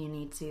person. You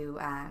need to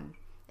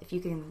if you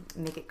can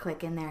make it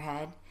click in their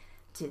head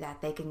to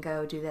that they can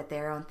go do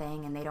their own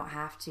thing, and they don't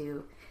have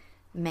to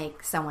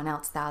make someone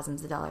else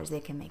thousands of dollars. They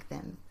can make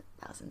them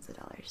thousands of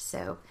dollars.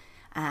 So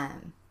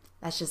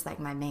that's just like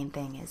my main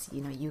thing is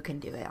you can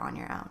do it on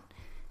your own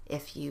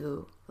if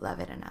you love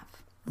it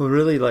enough. Well,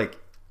 really,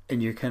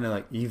 and you're kind of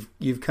like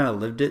you've kind of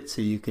lived it,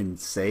 so you can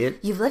say it.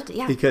 You've lived it,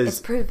 yeah. Because it's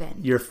proven.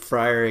 Your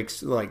fryer,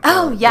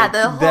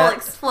 the whole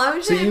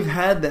explosion. So you've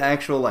had the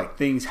actual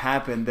things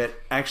happen that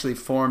actually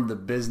formed the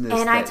business.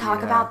 And I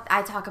talk about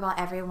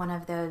every one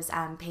of those.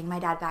 Paying my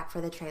dad back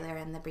for the trailer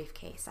and the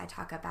briefcase. I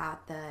talk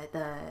about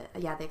the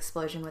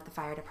explosion with the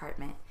fire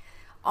department.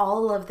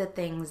 All of the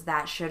things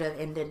that should have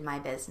ended my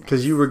business.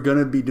 Because you were going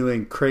to be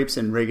doing crepes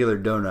and regular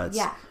donuts.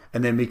 Yeah.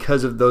 And then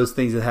because of those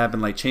things that happen,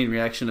 like chain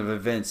reaction of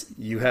events,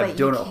 you have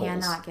donut holes. But you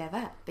cannot give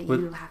up. But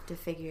you have to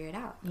figure it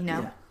out.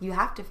 You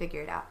have to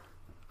figure it out.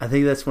 I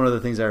think that's one of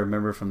the things I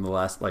remember from the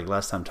last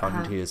time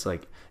talking to you. It's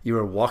like you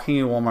were walking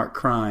in Walmart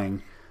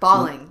crying.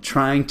 Bawling.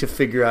 Trying to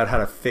figure out how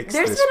to fix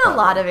this. There's been a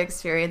lot of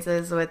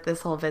experiences with this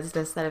whole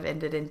business that have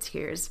ended in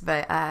tears.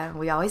 But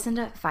we always end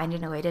up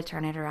finding a way to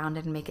turn it around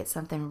and make it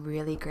something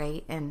really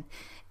great. And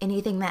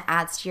anything that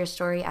adds to your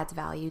story adds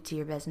value to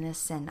your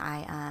business. And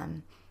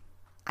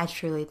I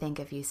truly think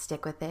if you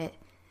stick with it,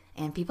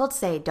 and people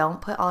say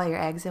don't put all your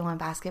eggs in one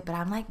basket, but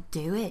I'm like,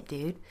 do it,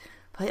 dude.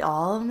 Put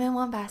all of them in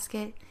one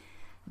basket,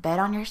 bet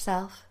on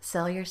yourself,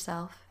 sell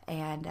yourself,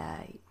 and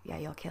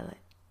you'll kill it.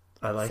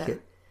 I like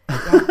it.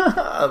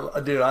 Yeah.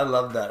 Dude, I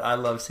love that. I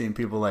love seeing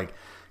people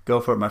go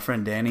for it. My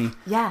friend Danny,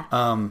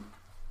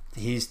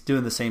 he's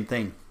doing the same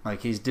thing.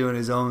 He's doing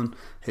his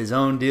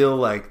own deal,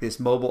 like this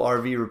mobile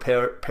RV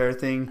repair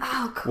thing.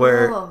 Oh, cool.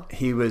 Where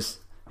he was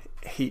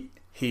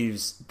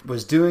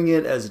doing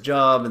it as a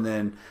job, and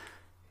then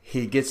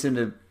he gets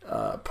into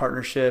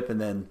partnership, and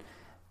then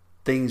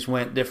things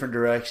went different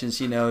directions.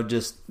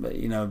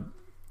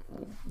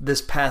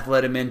 This path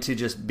led him into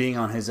just being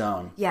on his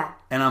own. Yeah.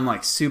 And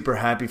I'm super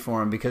happy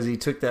for him because he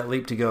took that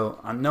leap to go,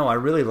 no, I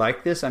really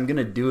like this. I'm going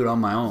to do it on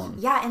my own.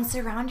 Yeah. And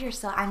surround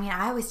yourself.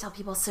 I always tell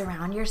people,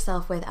 surround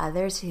yourself with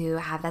others who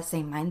have that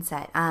same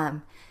mindset.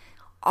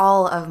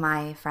 All of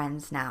my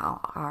friends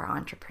now are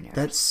entrepreneurs.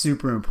 That's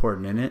super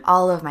important, isn't it?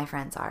 All of my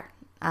friends are.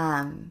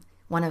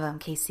 One of them,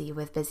 Casey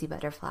with Busy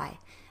Butterfly.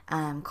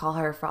 Call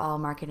her for all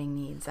marketing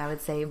needs. I would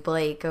say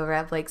Blake over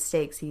at Blake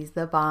Steaks. He's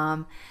the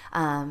bomb.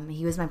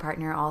 He was my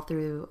partner all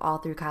through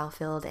Kyle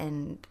Field,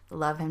 and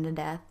love him to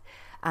death.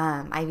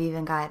 I've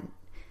even got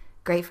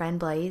great friend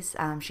Blaze.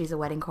 She's a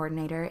wedding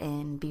coordinator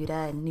in Buda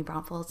and New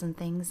Braunfels and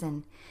things.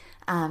 And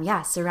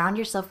surround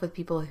yourself with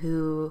people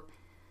who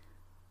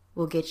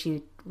will get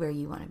you where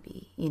you want to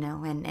be,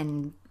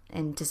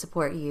 and to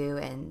support you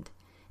and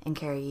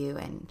carry you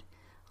and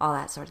all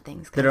that sort of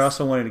things. That are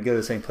also wanting to go to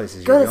the same place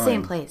as you're going. Go to the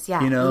same place,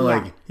 yeah.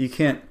 You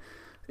can't.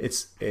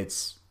 It's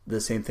the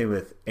same thing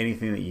with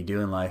anything that you do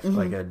in life.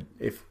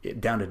 If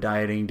down to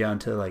dieting, down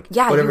to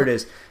whatever it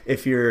is.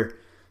 If you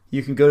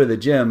can go to the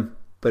gym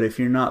But if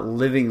you're not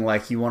living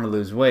like you want to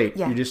lose weight,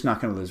 you're just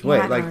not going to lose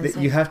weight. Like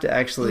you have to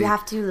actually... You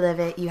have to live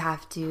it. You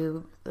have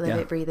to live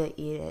it, breathe it,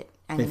 eat it.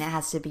 I mean, it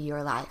has to be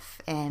your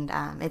life. And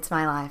it's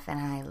my life, and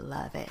I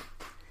love it.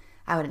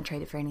 I wouldn't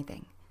trade it for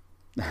anything.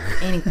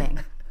 Anything.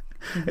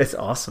 It's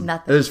awesome.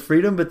 Nothing. There's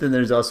freedom, but then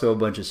there's also a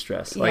bunch of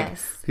stress. Like,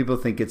 yes. People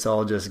think it's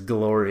all just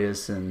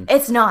glorious. And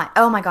it's not.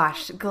 Oh, my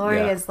gosh. Glory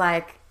is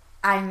like...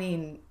 I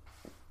mean...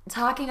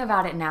 Talking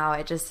about it now,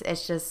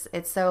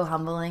 it's so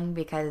humbling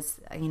because,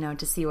 you know,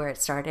 to see where it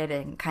started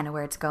and kind of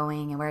where it's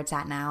going and where it's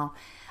at now.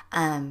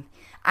 I'm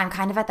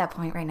kind of at that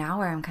point right now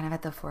where I'm kind of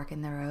at the fork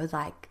in the road.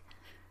 Like,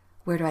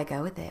 where do I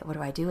go with it? What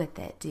do I do with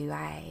it? Do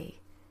I,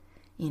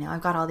 you know,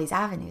 I've got all these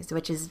avenues,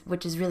 which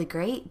is really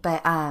great,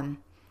 but,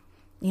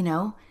 you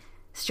know,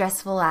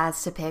 stressful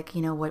as to pick,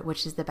 you know,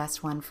 which is the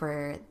best one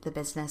for the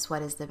business?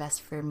 What is the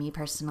best for me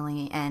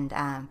personally? And,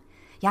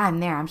 I'm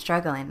there. I'm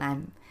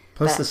struggling.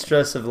 Plus the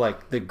stress of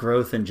like the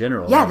growth in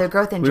general. Yeah, like, the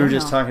growth in general. We were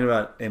just talking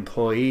about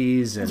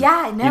employees and you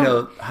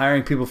know,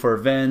 hiring people for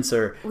events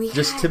or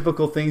just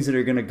typical things that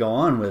are going to go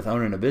on with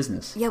owning a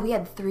business. Yeah, we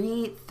had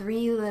three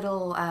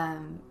little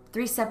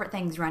three separate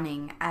things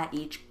running at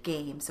each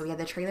game. So we had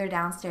the trailer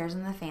downstairs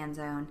in the fan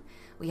zone.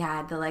 We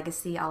had the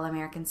Legacy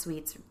All-American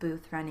Suites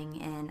booth running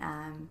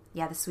in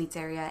the suites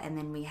area, and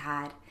then we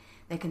had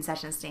the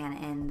concession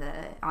stand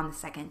on the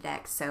second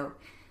deck. So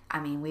I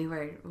mean, we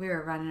were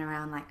running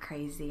around like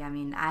crazy. I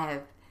mean,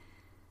 I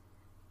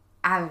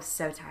was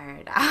so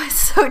tired. I was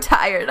so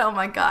tired. Oh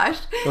my gosh.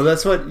 Well,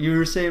 that's what you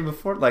were saying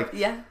before. Like,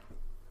 yeah.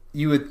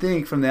 You would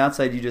think from the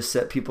outside you just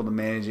set people to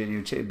manage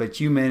it,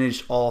 but you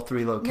managed all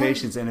three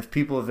locations. And if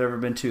people have ever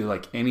been to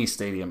like any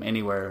stadium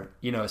anywhere,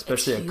 you know,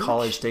 especially a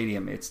college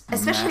stadium, it's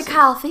especially massive.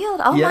 Kyle Field.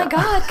 Oh my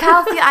God,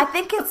 Kyle Field. I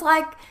think it's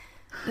like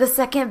the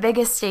second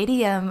biggest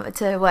stadium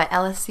to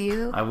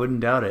LSU? I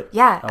wouldn't doubt it.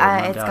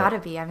 Yeah, it's got to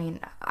be. I mean,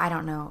 I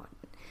don't know.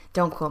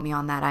 Don't quote me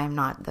on that. I am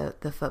not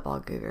the football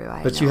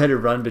guru. But you had to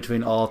run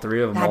between all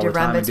three of them all the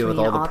time and deal with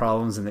all the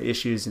problems and the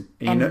issues. And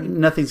you know,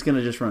 nothing's going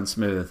to just run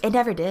smooth. It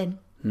never did.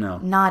 No.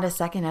 Not a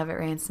second of it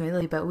ran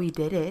smoothly, but we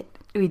did it.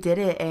 We did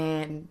it,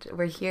 and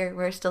we're here.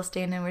 We're still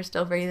standing. We're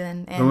still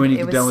breathing. And when you it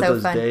get was done with so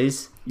those fun.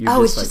 days,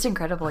 it's just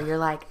incredible. You're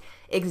like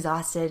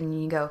exhausted,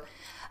 and you go,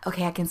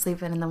 okay, I can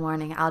sleep in the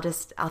morning. I'll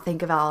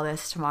think about all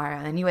this tomorrow.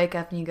 And then you wake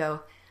up and you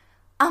go,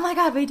 oh my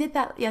God, we did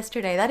that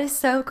yesterday. That is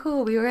so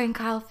cool. We were in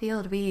Kyle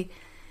Field.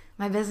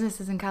 My business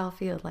is in Kyle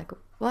Field. Like,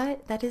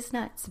 what? That is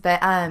nuts.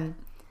 But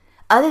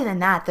other than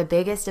that, the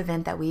biggest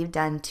event that we've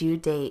done to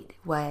date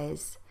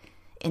was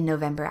in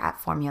November at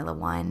Formula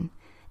One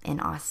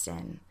in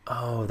Austin.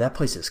 Oh, that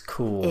place is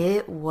cool.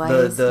 It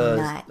was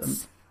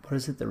nuts. What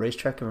is it? The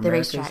Racetrack of America?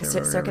 America? The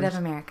racetrack. Circuit of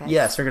America.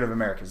 Yeah, Circuit of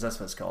Americas. That's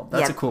what it's called.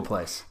 That's a cool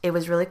place. It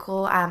was really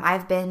cool.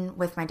 I've been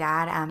with my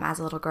dad as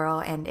a little girl,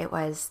 and it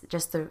was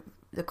just the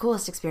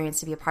coolest experience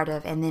to be a part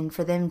of. And then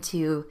for them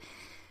to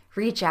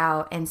reach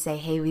out and say,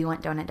 hey, we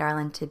want Donut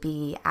Darling to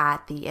be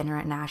at the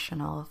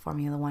International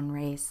Formula One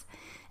race.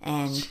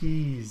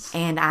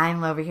 And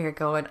I'm over here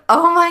going,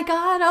 oh my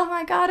God, oh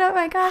my God, oh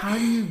my God. How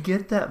do you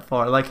get that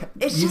far? Like,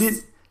 it's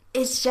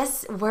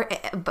just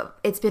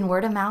it's been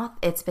word of mouth.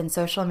 It's been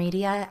social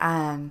media.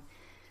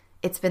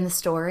 It's been the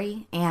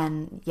story,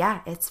 and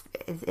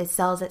it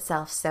sells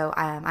itself. So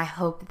I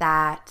hope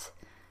that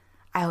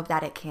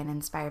it can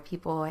inspire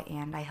people,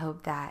 and I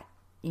hope that,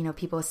 you know,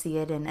 people see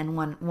it and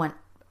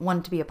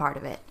want to be a part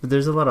of it. But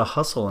there's a lot of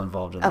hustle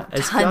involved in that.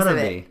 It's tons gotta of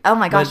it. be. Oh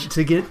my gosh! But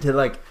to get to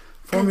like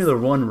Formula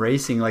One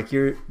racing, like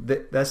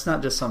that's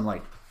not just some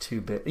like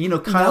 2-bit. You know,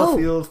 Kyle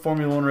Field,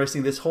 Formula One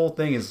racing. This whole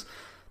thing is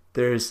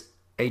there's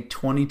a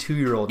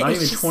 22-year-old, not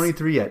even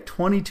 23 yet,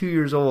 22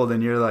 years old,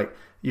 and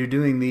you're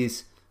doing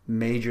these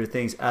major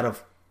things out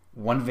of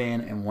one van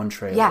and one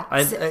trailer. Yeah,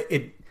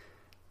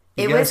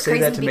 you gotta say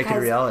that to make it a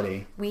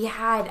reality. We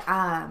had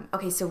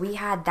so we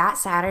had that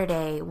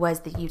Saturday was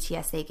the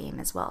UTSA game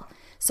as well.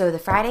 So the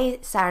Friday,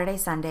 Saturday,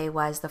 Sunday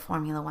was the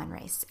Formula One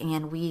race,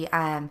 and we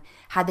had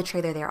the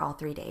trailer there all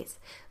 3 days.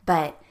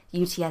 But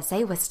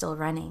UTSA was still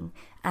running.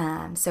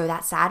 So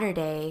that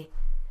Friday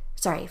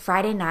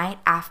night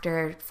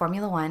after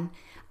Formula One,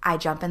 I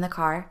jump in the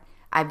car,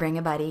 I bring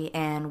a buddy,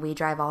 and we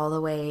drive all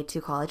the way to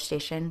College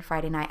Station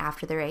Friday night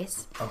after the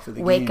race.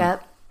 Wake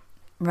up,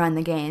 run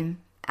the game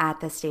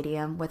at the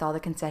stadium with all the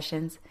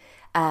concessions.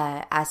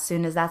 As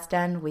soon as that's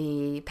done,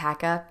 we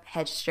pack up,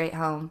 head straight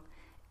home,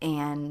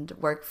 and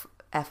work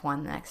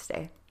F1 the next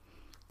day.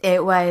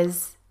 It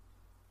was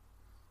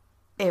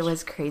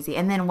crazy.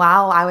 And then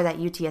while I was at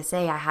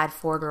UTSA, I had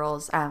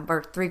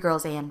 3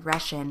 girls and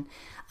Russian,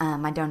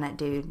 my donut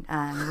dude,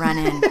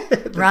 running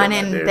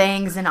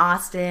things in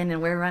Austin,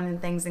 and we're running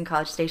things in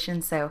College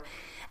Station. So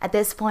at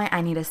this point, I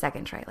need a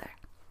second trailer.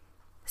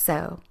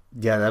 So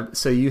yeah,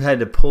 so you had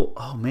to pull.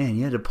 Oh man,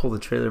 you had to pull the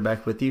trailer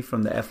back with you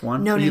from the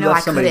F1. No, you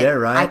left somebody there,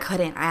 right? I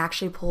couldn't. I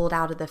actually pulled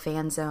out of the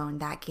fan zone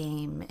that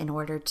game in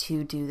order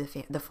to do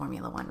the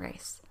Formula One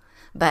race.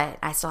 But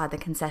I still had the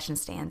concession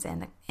stands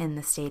in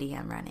the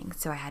stadium running,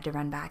 so I had to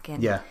run back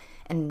and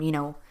you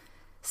know,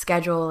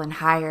 schedule and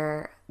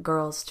hire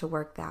girls to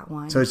work that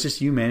one. So it's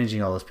just you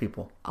managing all those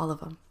people. All of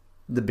them.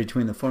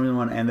 between the Formula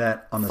One and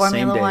that on the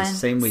Formula same day, One,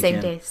 same weekend,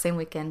 same day, same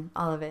weekend,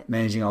 all of it.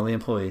 managing all the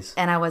employees.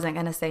 And I wasn't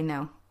gonna say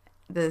no.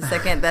 The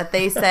second that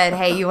they said,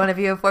 "Hey, you want to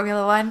be in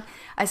Formula One?"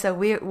 I said,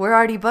 "We're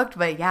already booked,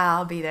 but yeah,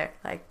 I'll be there."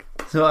 Like,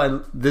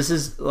 so this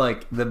is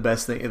like the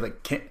best thing.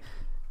 Like, do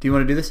you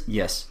want to do this?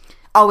 Yes.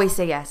 always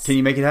say yes. Can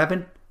you make it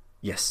happen?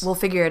 Yes. We'll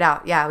figure it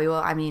out. Yeah, we will.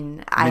 I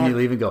mean, And then you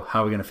leave and go,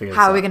 how are we going to figure this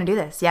out? How are we going to do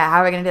this? Yeah,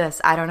 how are we going to do this?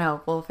 I don't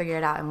know. We'll figure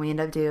it out, and we end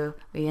up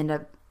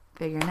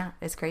figuring it out.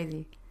 It's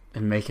crazy.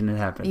 And making it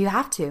happen. You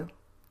have to.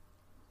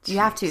 You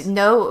have to.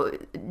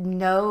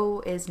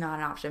 No is not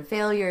an option.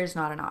 Failure is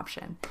not an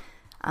option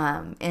in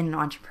an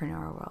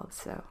entrepreneurial world.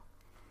 So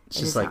it's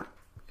just like,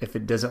 if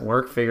it doesn't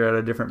work, figure out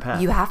a different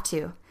path. You have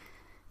to.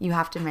 You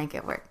have to make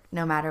it work,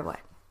 no matter what.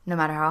 No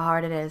matter how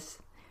hard it is.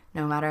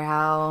 No matter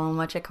how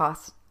much it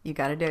costs. You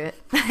got to do it.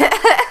 No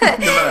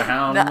matter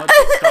how much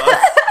it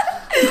costs.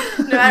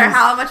 No matter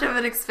how much of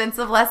an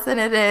expensive lesson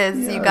it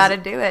is, you got to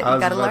do it. You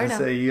got to learn them.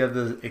 Say you have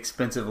the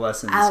expensive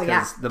lessons. Oh,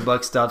 yeah. The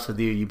buck stops with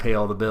you. You pay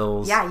all the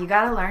bills. Yeah, you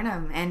got to learn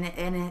them, and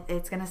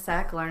it's gonna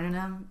suck learning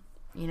them,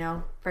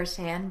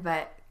 firsthand.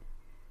 But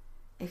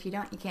if you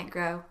don't, you can't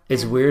grow.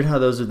 It's weird how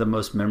those are the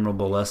most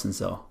memorable lessons,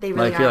 though. They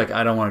really like you're like,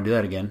 I don't want to do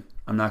that again.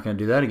 I'm not going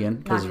to do that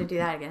again. Not going to do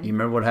that again. You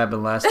remember what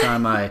happened last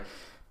time I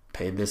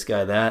paid this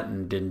guy that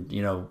and didn't,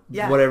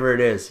 whatever it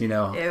is,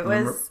 It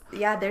was,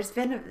 there's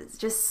been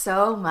just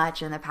so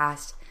much in the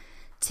past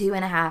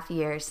 2.5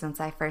 years since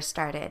I first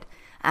started.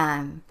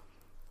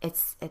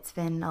 It's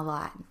been a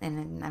lot,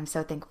 and I'm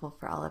so thankful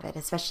for all of it,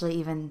 especially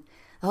even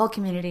the whole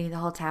community, the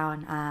whole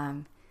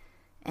town,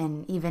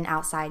 and even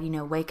outside,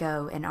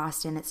 Waco and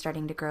Austin, it's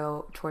starting to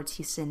grow towards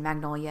Houston,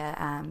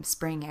 Magnolia,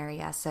 Spring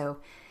area. So,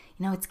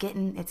 it's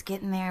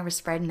getting there. We're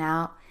spreading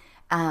out.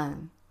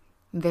 I'm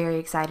very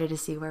excited to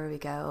see where we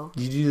go.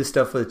 Do you do the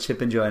stuff with Chip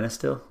and Joanna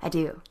still? I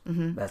do.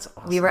 Mm-hmm. That's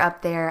awesome. We were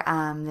up there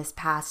this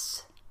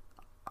past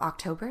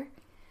October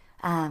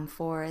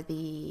for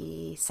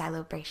the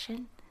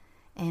celebration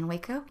in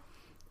Waco.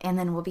 And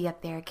then we'll be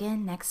up there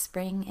again next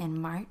spring in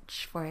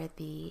March for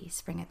the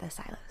Spring at the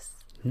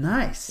Silos.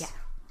 Nice. Yeah.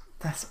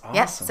 That's awesome.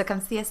 Yep, so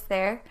come see us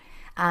there.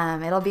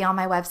 It'll be on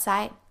my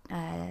website,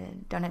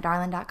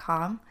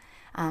 donutdarling.com.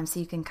 So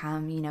you can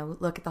come,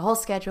 look at the whole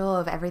schedule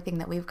of everything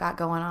that we've got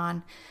going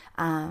on,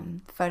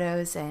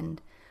 photos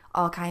and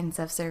all kinds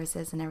of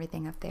services and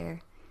everything up there.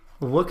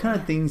 Well, what kind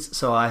of things?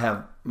 So I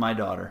have my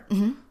daughter.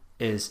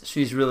 Mm-hmm.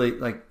 She's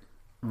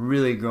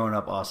really growing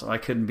up awesome. I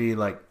couldn't be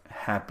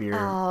happier.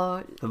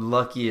 Oh, the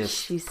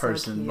luckiest she's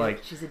person. So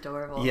cute. She's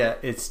adorable. Yeah,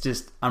 it's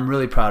just I'm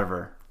really proud of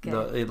her.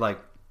 Good.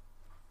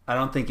 I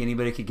don't think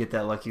anybody could get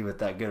that lucky with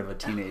that good of a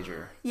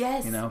teenager.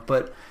 Yes.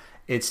 But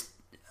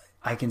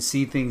I can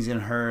see things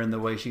in her and the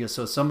way she goes.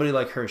 So somebody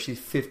like her, she's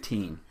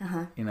 15.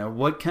 Uh-huh.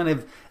 What kind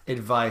of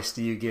advice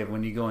do you give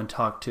when you go and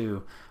talk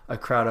to a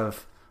crowd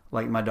of,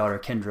 like my daughter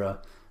Kendra,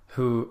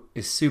 who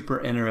is super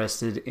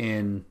interested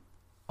in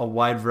a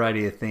wide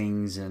variety of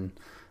things and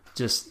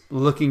just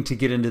looking to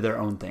get into their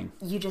own thing?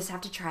 You just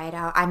have to try it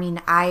out. I mean,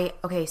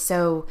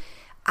 so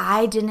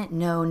I didn't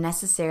know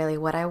necessarily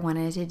what I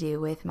wanted to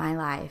do with my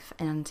life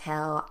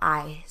until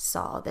I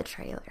saw the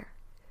trailer.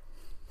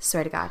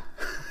 Swear to God.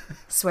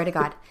 Swear to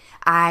God.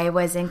 I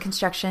was in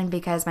construction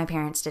because my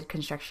parents did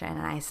construction,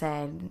 and I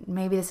said,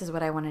 maybe this is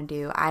what I want to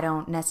do. I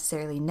don't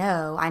necessarily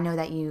know. I know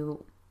that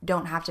you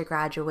don't have to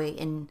graduate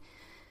and,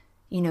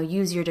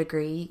 use your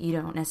degree. You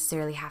don't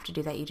necessarily have to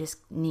do that. You just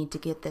need to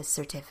get this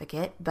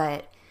certificate.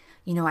 But,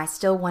 I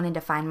still wanted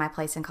to find my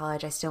place in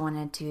college. I still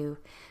wanted to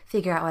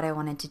figure out what I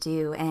wanted to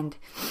do. And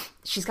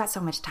she's got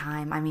so much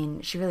time. I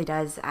mean, she really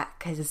does,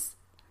 because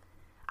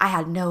I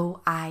had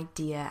no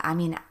idea. I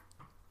mean,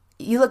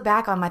 you look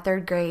back on my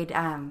third grade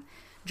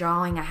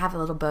drawing, I have a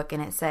little book,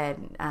 and it said,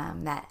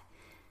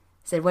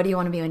 what do you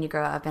want to be when you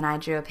grow up? And I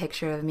drew a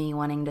picture of me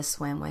wanting to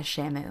swim with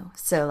Shamu.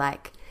 So, I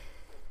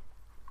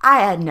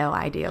had no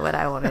idea what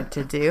I wanted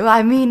to do.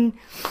 I mean,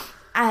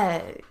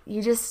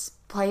 you just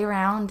play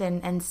around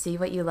and see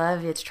what you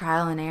love. It's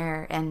trial and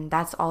error, and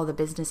that's all the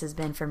business has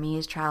been for me,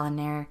 is trial and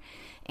error.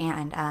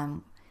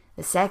 And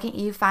the second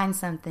you find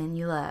something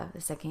you love,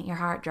 the second your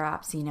heart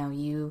drops,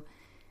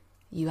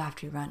 you have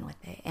to run with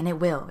it, and it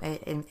will.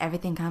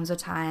 Everything comes with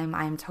time.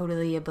 I'm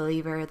totally a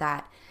believer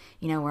that,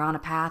 we're on a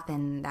path,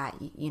 and that,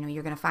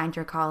 you're going to find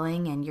your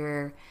calling and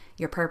your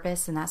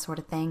purpose and that sort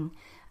of thing.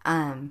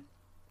 And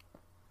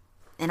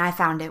I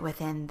found it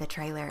within the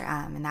trailer,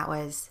 and that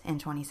was in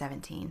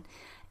 2017.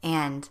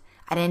 And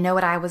I didn't know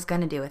what I was going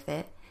to do with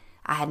it.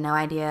 I had no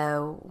idea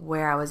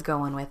where I was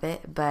going with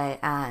it, but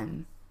I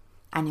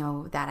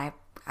knew that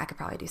I could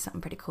probably do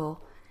something pretty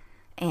cool.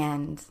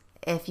 And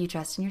if you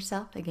trust in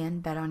yourself,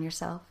 again, bet on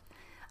yourself,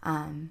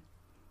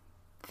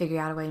 figure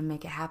out a way to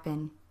make it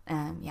happen.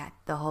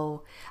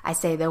 I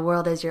say the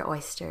world is your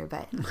oyster,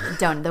 but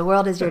the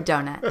world is your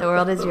donut. The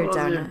world is your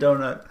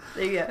donut.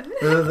 There you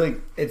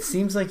go. It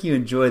seems like you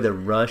enjoy the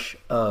rush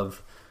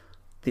of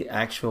the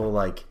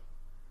actual,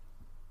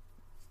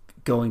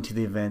 going to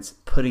the events,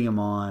 putting them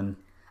on.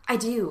 I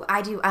do.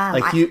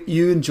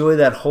 You enjoy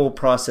that whole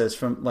process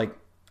from,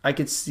 I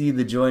could see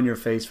the joy in your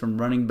face from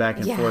running back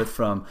and forth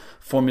from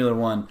Formula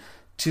One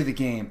to the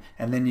game,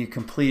 and then you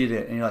completed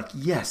it, and you're like,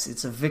 yes,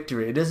 it's a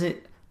victory. It doesn't.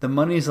 The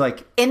money's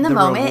like in the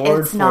moment,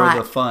 reward it's for not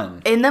the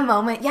fun. In the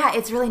moment, yeah,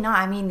 it's really not.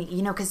 I mean,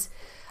 because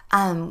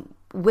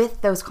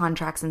with those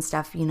contracts and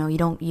stuff, you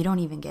don't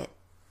even get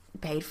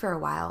paid for a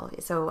while.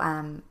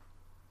 So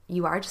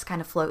you are just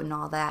kind of floating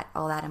all that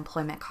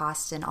employment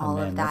costs and all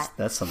of that.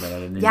 That's something I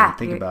didn't even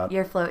think about.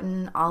 You're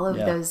floating all of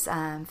those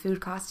food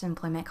costs,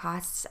 employment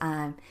costs,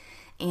 and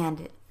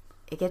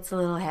it gets a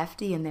little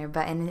hefty in there,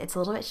 and it's a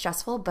little bit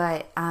stressful,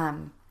 but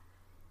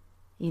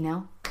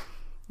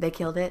they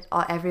killed it.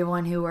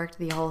 Everyone who worked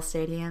the whole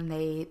stadium,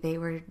 they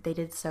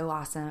did so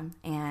awesome,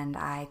 and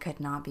I could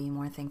not be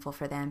more thankful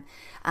for them.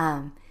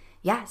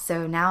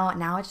 So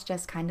now it's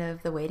just kind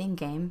of the waiting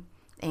game,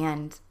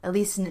 and at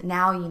least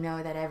now you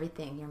know that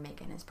everything you're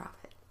making is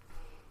profit.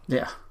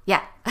 Yeah.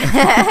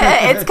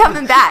 It's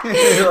coming back. Like,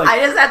 I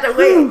just have to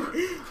wait.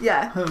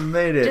 I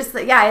made it.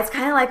 It's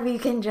kind of like we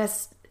can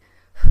just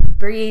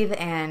breathe,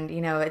 and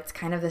it's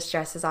kind of the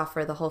stress is off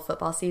for the whole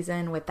football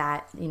season with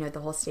that, the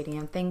whole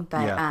stadium thing,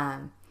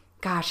 but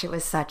gosh, it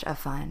was such a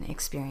fun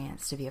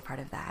experience to be a part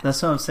of that.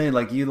 That's what I'm saying.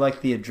 Like, you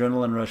like the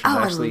adrenaline rush of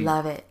actually I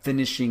love it.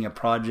 Finishing a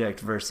project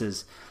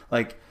versus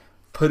like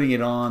putting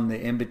it on the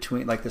in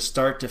between, like the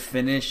start to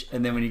finish,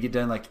 and then when you get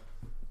done, like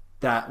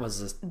that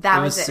was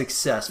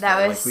successful.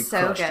 That was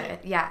so good.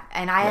 Yeah,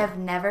 and I have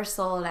never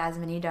sold as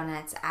many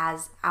donuts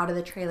out of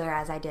the trailer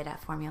as I did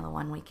at Formula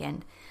One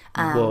weekend.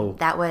 Whoa.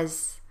 That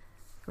was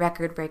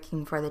record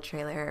breaking for the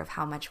trailer of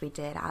how much we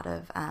did out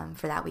of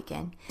for that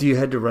weekend. Do you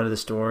had to run to the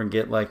store and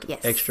get like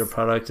extra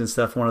product and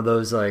stuff? One of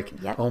those like,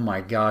 oh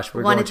my gosh,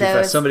 we're going too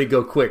fast. Somebody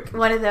go quick.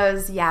 One of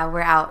those,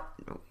 we're out.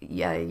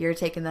 Yeah, you're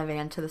taking the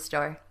van to the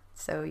store,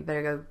 so you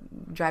better go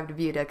drive to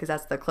Buda because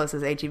that's the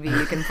closest HEB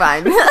you can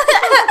find. Yeah,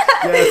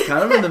 it's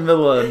kind of in the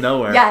middle of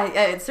nowhere.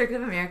 Yeah, Circuit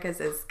of Americas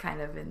is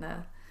kind of in the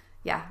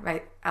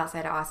right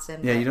outside of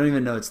Austin. Yeah, you don't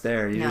even know it's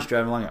there. You just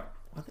drive along.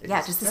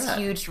 Just this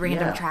huge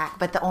random track,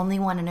 but the only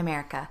one in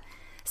America.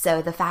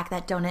 So the fact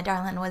that Donut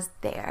Darling was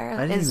there,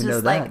 I didn't even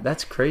know that.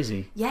 That's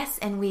crazy. Yes,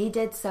 and we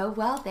did so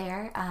well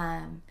there.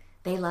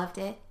 They loved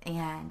it,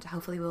 and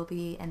hopefully we'll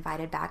be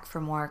invited back for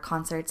more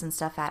concerts and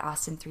stuff at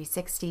Austin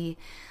 360.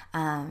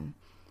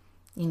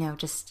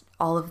 Just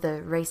all of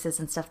the races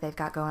and stuff they've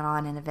got going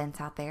on and events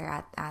out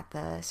there at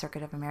the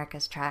Circuit of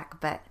America's track.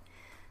 But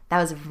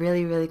that was a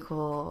really, really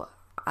cool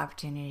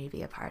opportunity to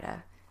be a part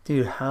of.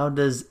 Dude, how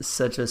does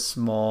such a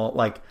small,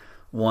 like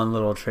one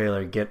little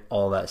trailer get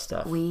all that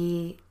stuff?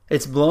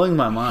 It's blowing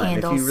my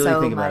mind if you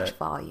really think about it. So much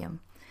volume.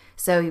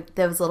 So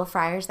those little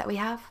fryers that we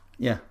have,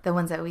 the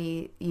ones that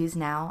we use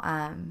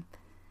now,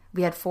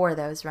 we had 4 of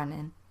those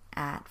running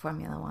at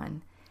Formula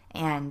One.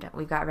 And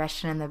we got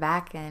Russian in the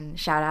back, and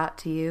shout out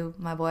to you,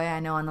 my boy. I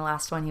know on the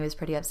last one he was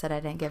pretty upset I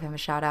didn't give him a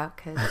shout out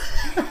because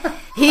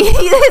he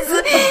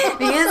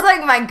is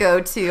like my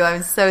go-to.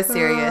 I'm so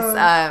serious.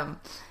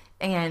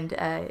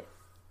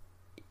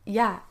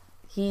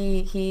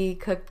 He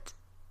cooked,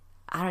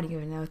 I don't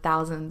even know,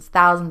 thousands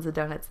of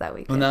donuts that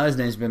weekend. Well, now his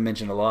name's been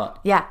mentioned a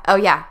lot. Yeah. Oh,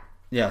 yeah.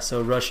 Yeah,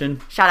 so Russian.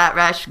 Shout out,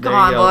 Rush. Come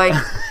on, boy.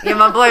 You're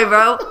my boy,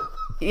 bro.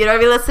 You don't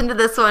be listening to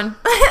this one.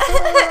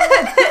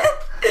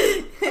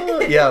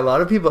 Yeah, a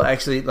lot of people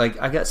actually, like,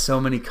 I got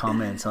so many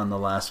comments on the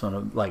last one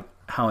of, like,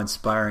 how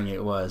inspiring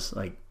it was.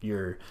 Like,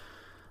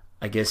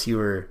 I guess you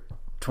were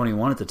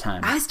 21 at the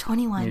time. I was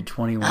 21. You're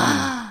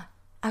 21.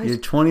 You're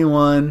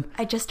 21.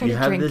 I just started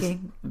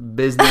drinking.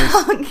 This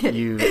business.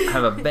 You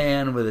have a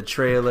van with a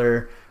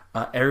trailer.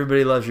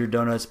 Everybody loves your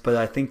donuts, but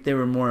I think they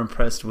were more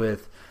impressed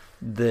with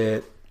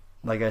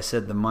like I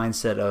said, the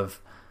mindset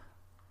of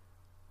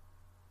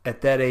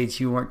at that age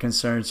you weren't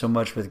concerned so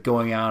much with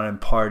going out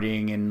and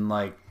partying and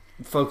like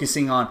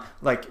focusing on,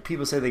 like,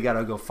 people say they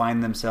gotta go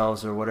find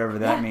themselves or whatever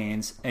that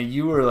means, and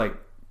you were like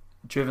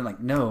driven,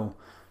 like, no.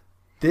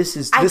 This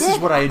is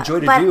what I enjoy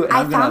to do, and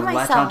I'm going to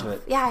latch onto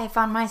it. Yeah, I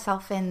found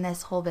myself in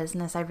this whole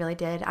business. I really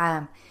did.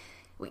 I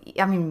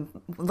mean,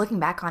 looking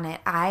back on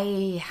it,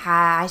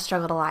 I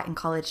struggled a lot in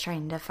college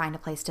trying to find a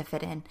place to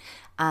fit in.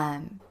 I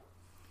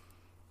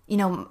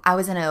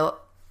was in a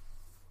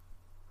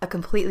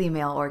completely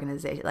male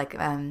organization, like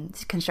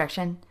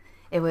construction.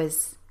 It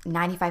was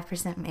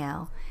 95%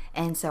 male,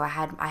 and so I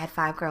had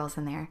 5 girls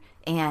in there,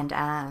 and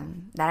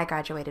that I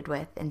graduated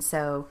with, and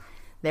so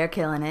they're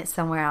killing it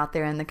somewhere out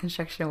there in the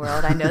construction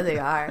world. I know they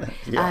are.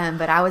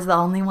 But I was the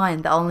only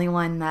one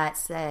that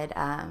said,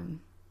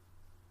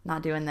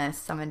 not doing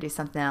this. I'm going to do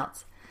something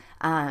else.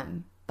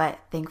 But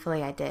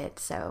thankfully I did.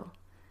 So,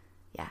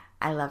 yeah,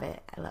 I love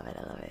it.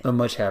 I'm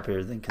much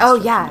happier than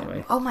construction. Oh, yeah.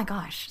 Anyway. Oh, my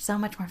gosh. So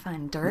much more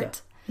fun.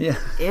 Dirt. Yeah.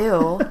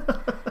 Ew.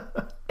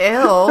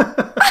 Ew.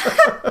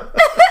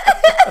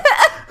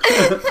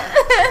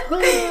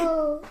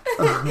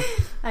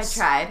 I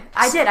tried.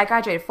 I did. I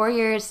graduated 4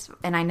 years,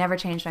 and I never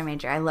changed my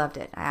major. I loved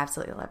it. I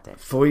absolutely loved it.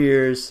 4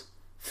 years,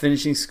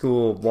 finishing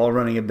school while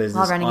running a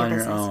business on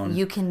your own.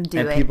 You can do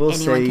it. People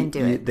Anyone can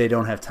do it. They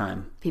don't have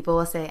time. People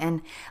will say,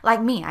 and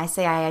like me, I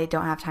say I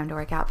don't have time to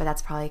work out, but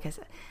that's probably because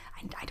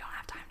I don't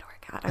have time to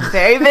work out. I'm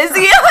very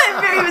busy.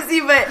 I'm very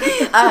busy, but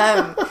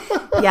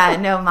yeah,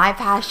 no, my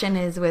passion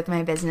is with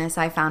my business.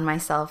 I found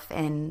myself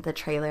in the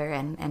trailer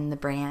and the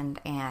brand,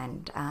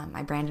 and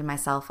I branded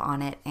myself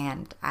on it,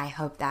 and I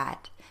hope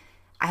that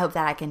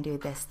I can do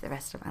this the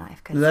rest of my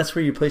life. That's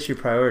where you place your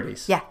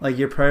priorities. Yeah. Like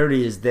your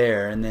priority is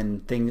there, and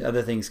then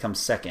other things come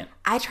second.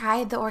 I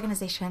tried the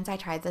organizations, I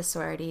tried the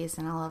sororities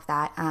and all of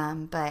that,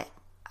 but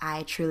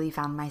I truly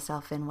found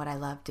myself in what I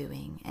love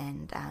doing,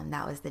 and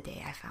that was the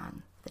day I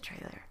found the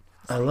trailer.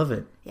 I love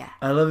it. Yeah.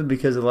 I love it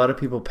because a lot of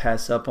people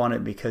pass up on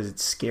it because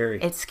it's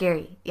scary. It's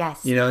scary,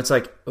 yes. You know, it's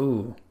like,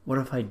 ooh, what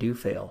if I do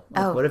fail?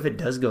 Like, what if it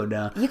does go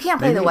down? You can't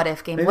play the what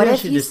if game. Maybe What I if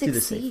should you just do the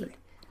safe succeed? thing.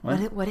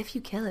 What? What if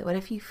you kill it? What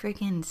if you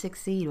freaking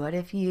succeed? What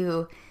if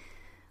you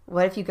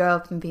grow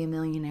up and be a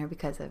millionaire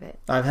because of it?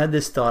 I've had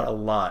this thought a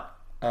lot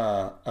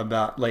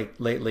about, like,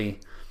 lately,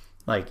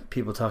 like,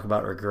 people talk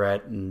about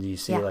regret, and you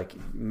see, like,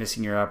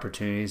 missing your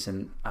opportunities,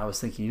 and I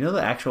was thinking, you know,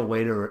 the actual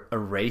way to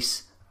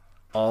erase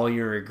all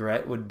your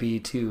regret would be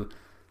to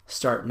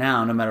start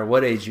now, no matter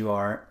what age you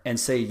are, and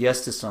say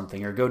yes to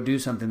something, or go do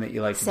something that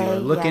you like to do, or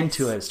look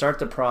into it, start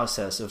the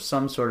process of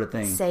some sort of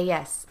thing. Say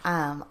yes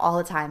all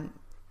the time.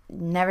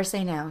 Never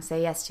say no.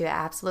 Say yes to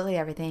absolutely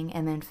everything,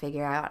 and then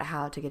figure out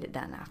how to get it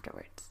done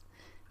afterwards.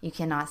 You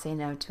cannot say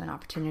no to an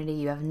opportunity.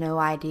 You have no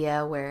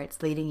idea where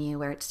it's leading you,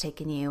 where it's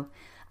taking you.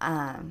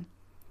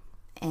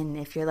 And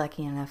if you're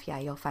lucky enough,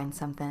 you'll find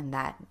something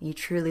that you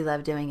truly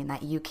love doing and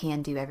that you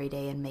can do every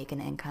day and make an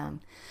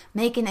income.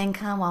 Make an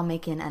income while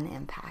making an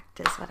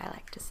impact is what I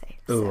like to say.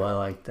 Oh, I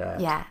like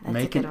that. Yeah, that's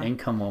make a good an one.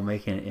 income while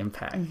making an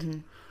impact. Mm-hmm.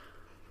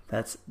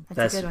 That's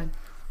a good one.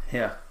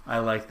 Yeah, I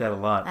like that a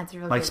lot. That's a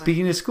real like good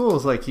speaking of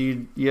schools, like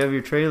you have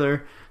your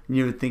trailer, and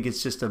you would think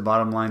it's just a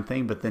bottom line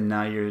thing, but then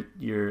now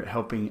you're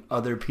helping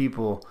other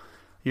people.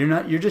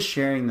 You're just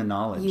sharing the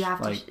knowledge. You have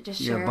like to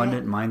just your share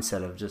abundant it.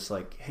 mindset of just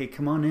like, hey,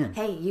 come on in.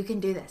 Hey, you can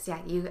do this. Yeah,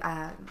 you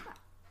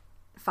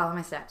follow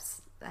my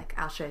steps. Like,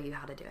 I'll show you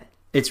how to do it.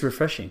 It's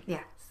refreshing.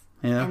 Yes.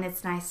 Yeah. And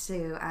it's nice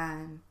to,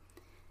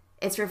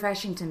 it's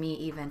refreshing to me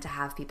even to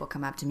have people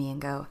come up to me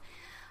and go,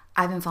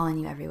 I've been following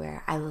you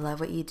everywhere. I love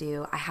what you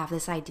do. I have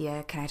this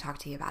idea. Can I talk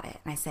to you about it?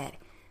 And I said,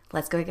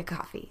 let's go get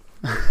coffee.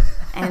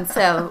 And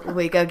so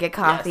we go get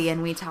coffee,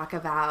 and we talk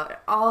about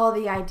all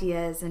the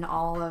ideas and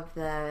all of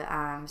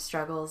the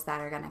struggles that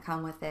are going to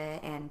come with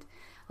it, and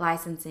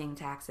licensing,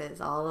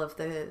 taxes, all of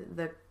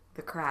the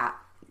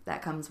crap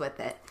that comes with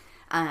it.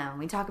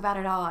 We talk about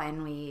it all,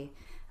 and we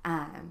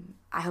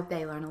I hope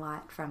they learn a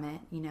lot from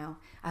it. You know,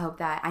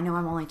 I know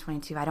I'm only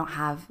 22. I don't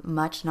have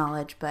much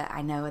knowledge, but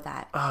I know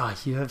that.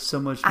 You have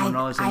so much more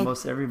knowledge than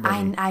most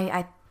everybody.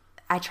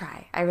 I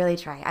try. I really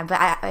try.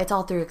 But it's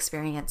all through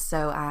experience.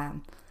 So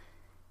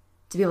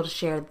to be able to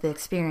share the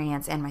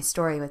experience and my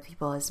story with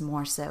people is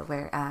more so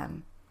where I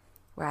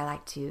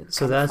like to.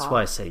 So that's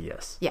why I say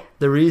yes. Yeah.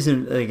 The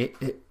reason, like,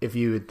 if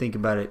you would think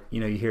about it, you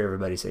know, you hear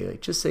everybody say,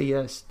 like, just say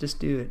yes, just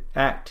do it,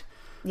 act.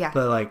 Yeah.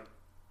 But, like,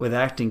 with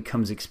acting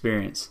comes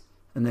experience.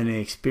 And then the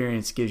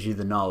experience gives you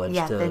the knowledge.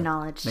 Yeah, to the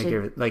knowledge. Then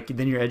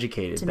you're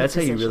educated. That's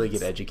how you really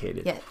get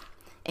educated. Yeah.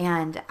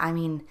 And, I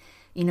mean,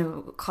 you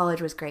know,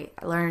 college was great.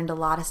 I learned a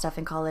lot of stuff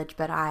in college,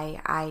 but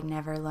I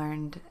never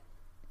learned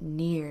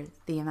near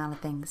the amount of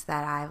things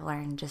that I've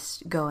learned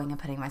just going and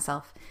putting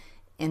myself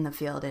in the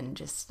field and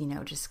just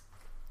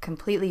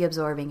completely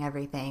absorbing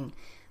everything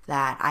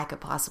that I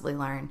could possibly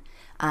learn.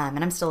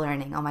 And I'm still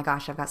learning. Oh my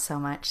gosh, I've got so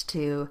much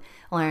to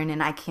learn,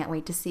 and I can't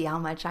wait to see how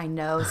much I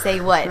know. Say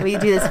what? We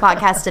do this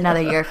podcast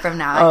another year from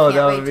now.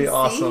 That would be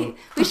awesome.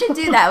 We should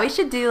do that. We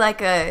should do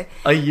like a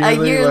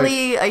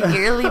yearly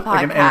podcast.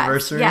 Like an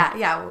anniversary?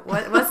 Yeah.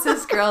 What's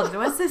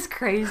this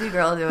crazy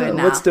girl doing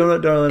now? What's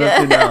Donut Darling up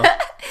to now?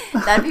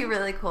 That'd be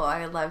really cool.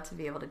 I would love to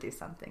be able to do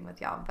something with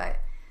y'all. But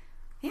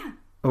yeah.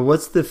 Well,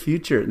 what's the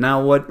future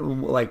now?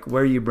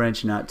 Where are you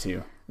branching out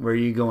to? Where are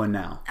you going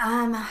now?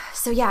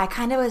 So yeah, I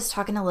kind of was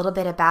talking a little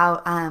bit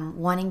about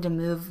wanting to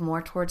move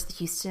more towards the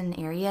Houston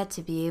area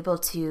to be able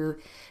to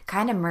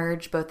kind of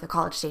merge both the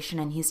College Station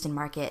and Houston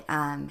Market,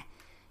 and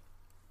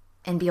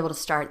be able to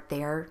start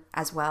there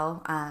as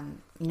well.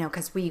 You know,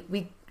 because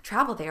we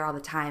travel there all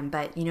the time,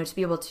 but you know, to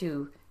be able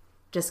to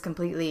just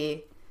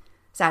completely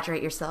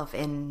saturate yourself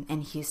in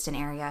Houston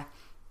area,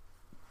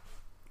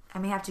 I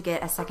may have to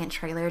get a second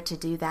trailer to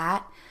do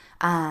that.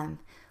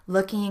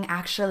 Looking,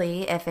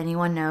 actually, if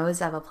anyone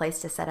knows of a place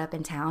to set up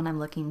in town, I'm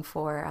looking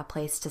for a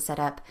place to set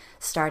up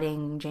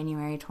starting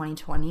January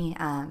 2020,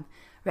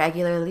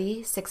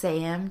 regularly 6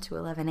 a.m. to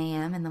 11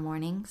 a.m. in the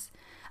mornings.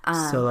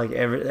 So like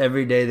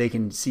every day they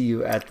can see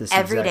you at this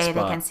exact spot. Every day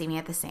they can see me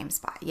at the same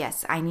spot.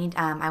 Yes, I need.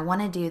 I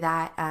want to do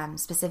that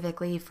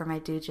specifically for my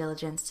due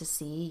diligence to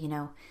see, you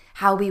know,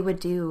 how we would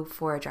do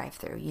for a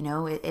drive-through. You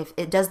know, if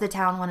it does the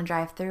town want a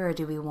drive-through, or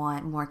do we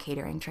want more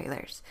catering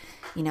trailers?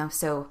 You know,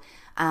 so.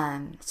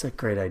 It's a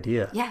great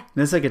idea. Yeah,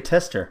 and it's like a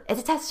tester.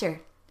 It's a tester.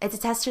 It's a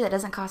tester that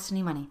doesn't cost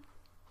any money.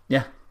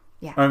 Yeah.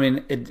 Yeah. I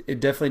mean, it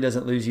definitely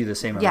doesn't lose you the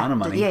same amount of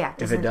money. Yeah.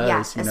 If it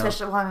does, yeah.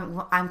 Especially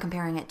when I'm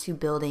comparing it to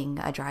building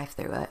a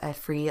drive-through, a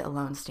free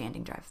alone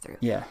standing drive-through.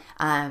 Yeah.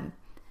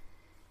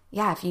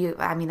 yeah,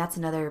 that's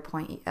another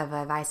point of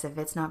advice. If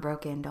it's not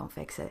broken, don't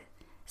fix it.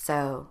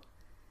 So,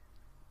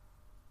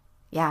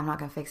 yeah, I'm not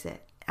going to fix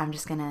it. I'm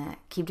just going to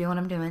keep doing what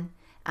I'm doing.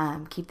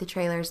 Keep the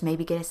trailers,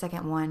 maybe get a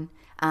second one.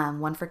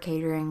 One for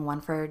catering,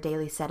 one for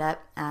daily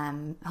setup.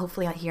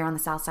 Hopefully out here on the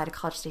south side of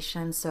College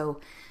Station, so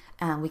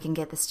we can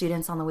get the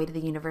students on the way to the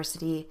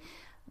university,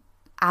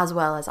 as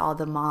well as all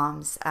the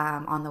moms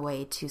on the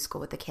way to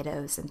school with the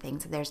kiddos and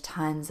things. There's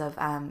tons of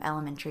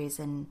elementaries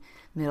and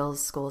middle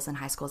schools and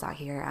high schools out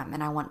here,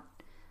 and I want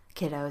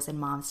kiddos and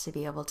moms to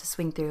be able to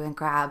swing through and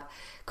grab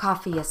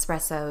coffee,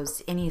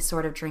 espressos, any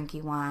sort of drink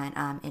you want,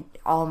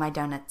 all my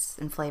donuts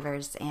and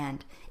flavors,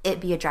 and it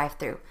be a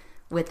drive-through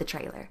with the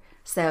trailer.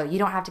 So you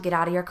don't have to get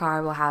out of your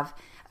car. We'll have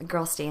a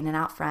girl standing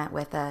out front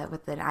with an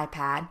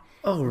iPad.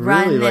 Oh, really?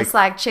 Run this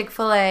like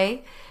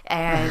Chick-fil-A,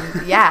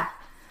 and yeah.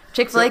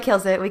 Chick-fil-A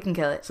kills it. We can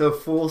kill it. So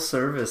full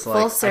service. Like,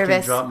 full service. I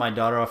can drop my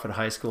daughter off at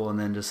high school and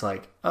then just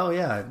like, oh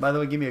yeah, by the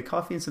way, give me a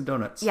coffee and some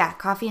donuts. Yeah,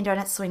 coffee and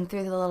donuts. Swing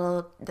through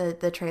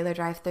the trailer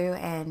drive-through,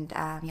 and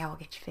yeah, we'll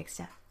get you fixed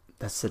up.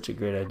 That's such a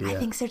great idea. I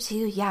think so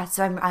too. Yeah.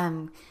 So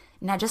I'm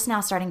now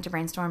starting to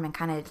brainstorm and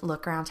kind of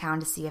look around town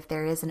to see if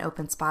there is an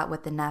open spot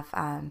with enough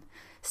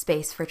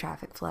space for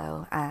traffic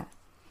flow.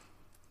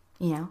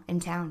 In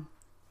town.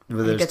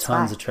 Well, there's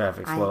tons of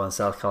traffic flow in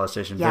South College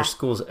Station. Yeah. There's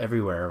schools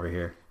everywhere over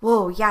here.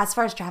 Well, yeah, as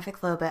far as traffic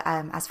flow, but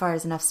as far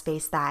as enough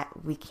space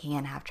that we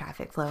can have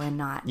traffic flow and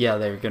not... Yeah,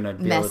 they're going to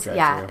be able to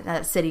drive through.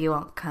 The city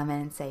won't come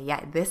in and say,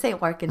 yeah, this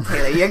ain't working,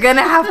 Taylor. You're going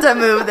to have to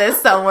move this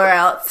somewhere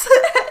else.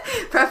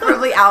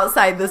 Preferably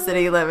outside the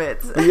city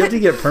limits. But you have to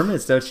get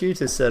permits, don't you,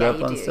 to set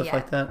up on stuff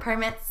like that?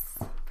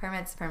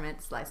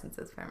 Permits,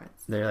 licenses,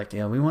 permits. They're like,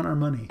 yeah, we want our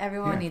money.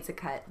 Everyone needs a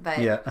cut, but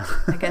yeah.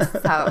 I guess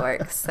that's how it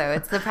works. So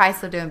it's the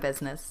price of doing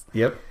business.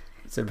 Yep.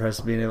 It's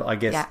impressive being able, I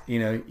guess, you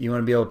want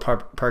to be able to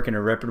park in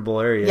a reputable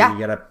area. Yeah. You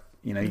got to,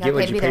 you get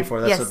what you pay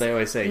for. That's what they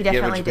always say. You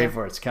get what you pay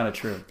for. It's kind of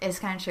true. It's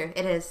kind of true.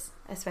 It is,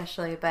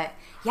 especially. But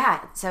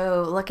yeah,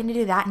 so looking to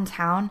do that in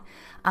town.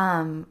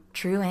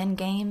 True end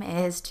game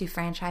is to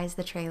franchise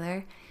the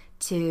trailer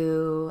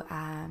to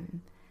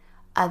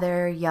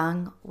other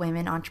young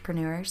women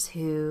entrepreneurs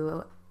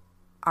who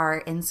are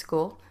in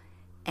school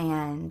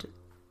and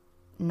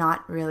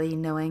not really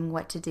knowing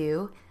what to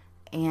do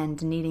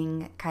and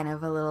needing kind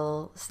of a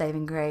little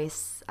saving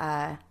grace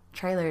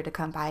trailer to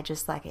come by,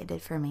 just like it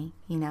did for me,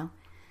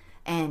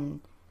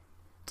 and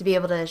to be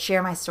able to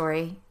share my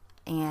story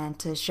and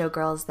to show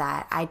girls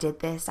that I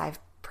did this, I've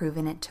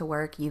proven it to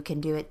work, you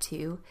can do it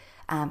too.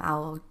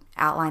 I'll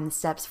outline the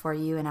steps for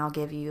you, and I'll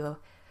give you,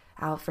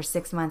 for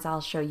 6 months, I'll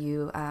show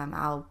you,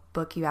 I'll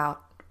book you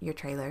out your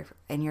trailer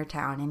in your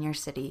town, in your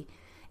city,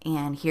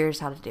 and here's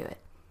how to do it.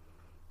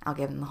 I'll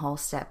give them the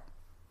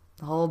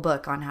whole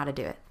book on how to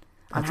do it.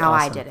 On how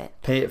awesome. I did it.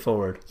 Pay it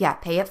forward. Yeah,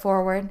 pay it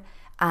forward,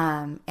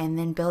 and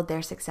then build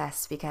their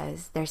success,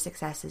 because their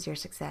success is your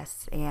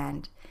success.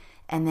 And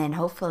then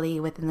hopefully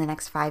within the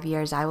next 5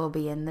 years, I will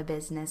be in the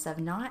business of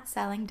not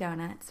selling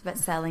donuts, but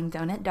selling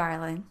donut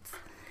darlings.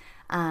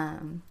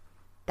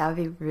 That would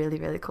be really,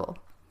 really cool.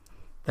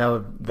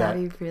 That'd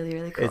be really,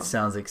 really cool. It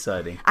sounds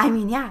exciting. I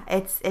mean, yeah,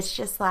 it's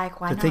just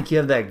like, why not? I think you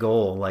have that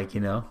goal,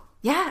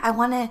 Yeah, I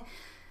want to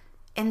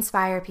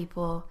inspire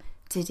people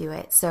to do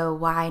it. So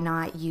why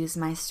not use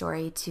my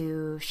story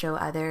to show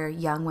other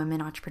young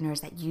women entrepreneurs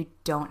that you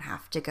don't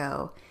have to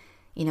go,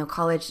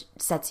 college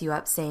sets you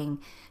up saying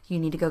you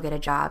need to go get a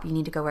job, you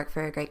need to go work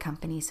for a great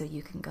company so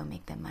you can go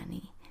make them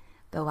money.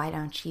 But why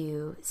don't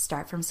you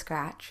start from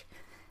scratch,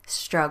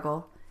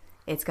 struggle?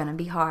 It's going to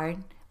be hard,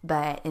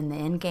 but in the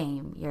end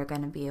game, you're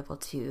going to be able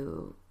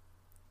to,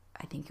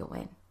 I think you'll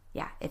win.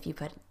 Yeah, if you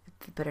put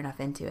enough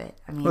into it.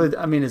 I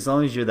mean, as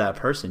long as you're that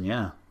person,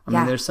 yeah. I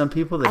mean, there's some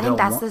people that don't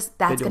want... I think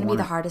that's going to be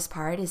the hardest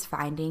part, is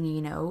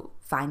finding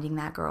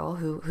that girl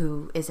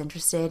who is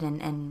interested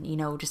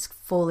and just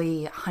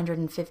fully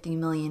 150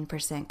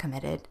 million%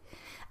 committed.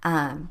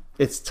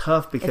 It's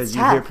tough because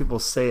you hear people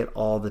say it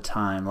all the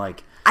time,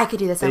 like, I could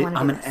do this, I want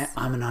to do this.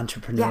 I'm an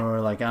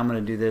entrepreneur, like, I'm going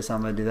to do this,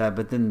 I'm going to do that,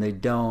 but then they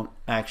don't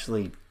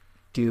actually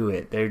do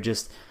it. They're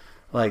just,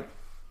 like,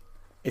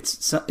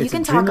 it's a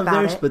dream of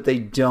theirs, but they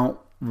don't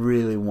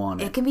really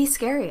want it. It can be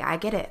scary, I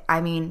get it. I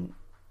mean...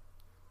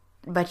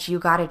 But you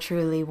got to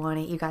truly want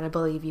it. You got to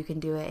believe you can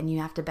do it, and you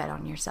have to bet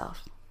on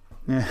yourself.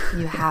 Yeah.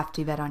 You have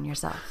to bet on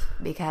yourself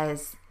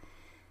because,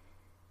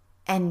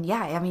 and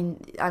yeah, I mean,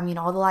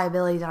 all the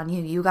liabilities on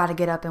you. You got to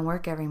get up and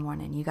work every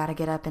morning. You got to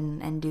get up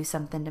and do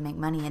something to make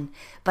money.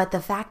 But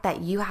the fact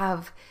that you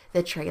have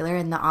the trailer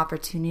and the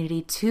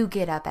opportunity to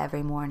get up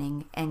every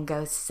morning and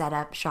go set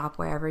up shop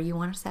wherever you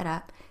want to set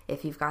up,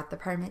 if you've got the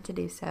permit to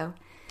do so,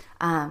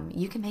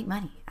 you can make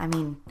money. I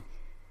mean,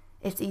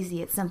 it's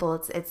easy. It's simple.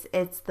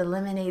 It's the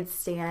lemonade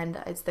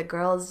stand. It's the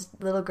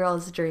little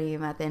girl's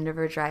dream at the end of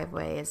her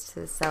driveway is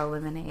to sell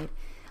lemonade.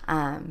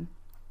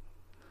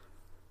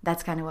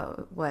 That's kind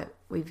of what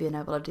we've been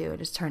able to do.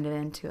 Just turned it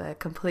into a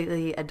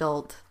completely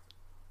adult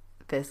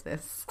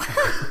business.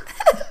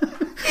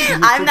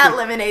 I'm that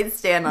lemonade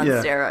stand on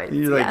steroids.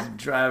 You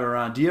drive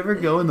around. Do you ever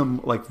go in the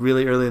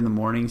really early in the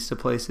mornings to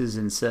places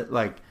and set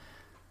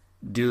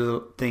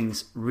do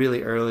things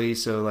really early,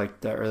 so like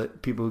the early,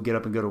 people who get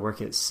up and go to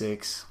work at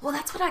 6. Well,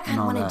 that's what I kind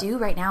of want to do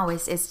right now.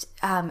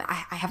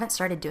 I haven't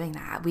started doing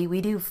that.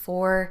 We do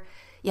 4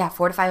 to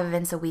 5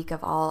 events a week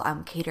of all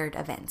catered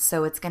events.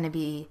 So it's going to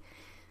be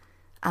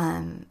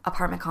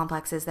apartment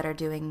complexes that are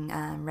doing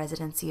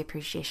residency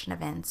appreciation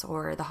events,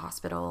 or the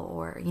hospital,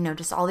 or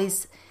just all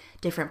these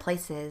different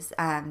places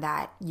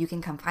that you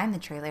can come find the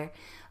trailer.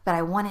 But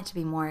I want it to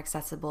be more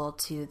accessible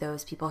to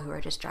those people who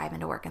are just driving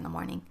to work in the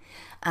morning.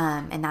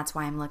 And that's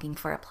why I'm looking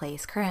for a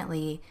place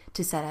currently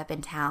to set up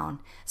in town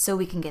so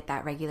we can get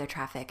that regular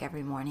traffic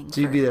every morning.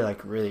 So you'd be there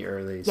like really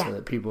early, so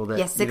that people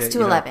that... 6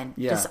 to 11,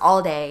 just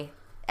all day,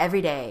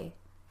 every day.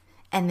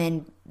 And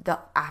then the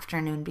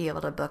afternoon be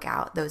able to book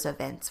out those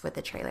events with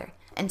the trailer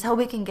until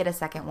we can get a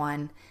second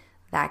one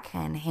that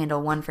can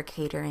handle one for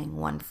catering,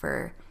 one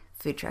for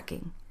food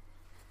trucking.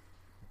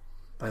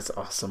 That's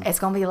awesome. It's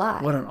going to be a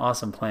lot. What an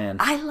awesome plan.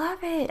 I love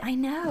it. I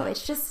know.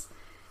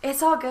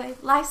 It's all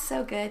good. Life's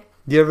so good.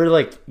 Do you ever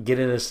like get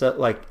into stuff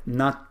like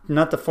not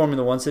the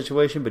Formula One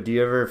situation, but do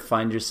you ever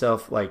find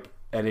yourself like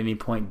at any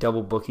point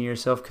double booking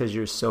yourself because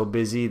you're so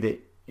busy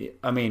that,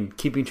 I mean,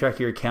 keeping track of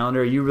your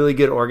calendar? Are you really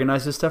good at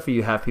organizing stuff, or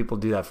you have people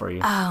do that for you?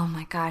 Oh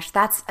my gosh.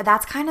 That's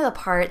kind of the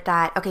part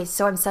that, okay,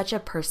 so I'm such a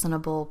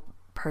personable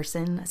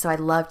person. So I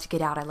love to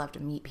get out. I love to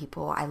meet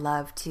people. I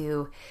love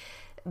to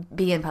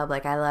be in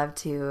public. I love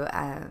to,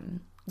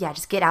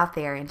 just get out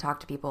there and talk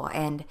to people.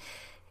 And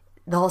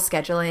the whole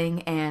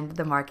scheduling and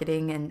the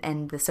marketing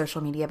and the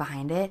social media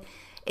behind it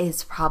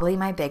is probably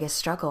my biggest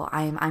struggle.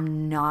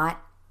 I'm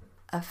not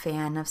a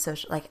fan of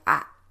social, like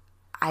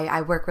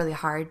I work really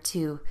hard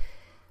to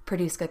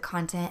produce good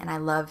content, and I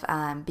love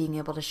being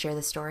able to share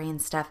the story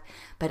and stuff.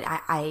 But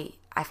I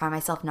find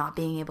myself not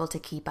being able to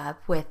keep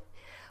up with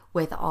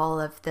all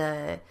of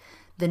the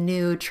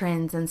new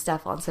trends and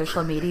stuff on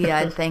social media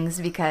and things,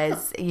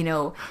 because,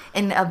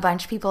 and a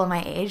bunch of people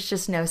my age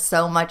just know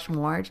so much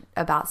more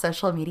about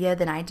social media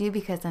than I do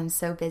because I'm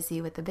so busy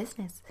with the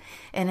business.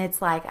 And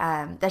it's like,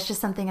 that's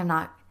just something I'm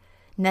not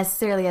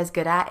necessarily as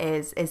good at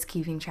is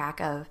keeping track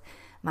of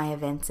my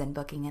events and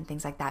booking and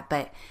things like that.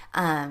 But,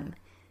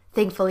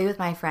 thankfully with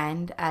my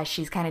friend,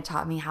 she's kind of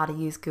taught me how to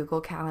use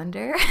Google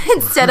Calendar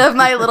instead of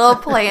my little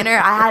planner.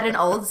 I had an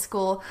old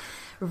school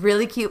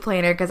really cute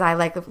planner because I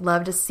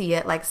love to see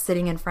it like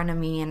sitting in front of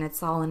me, and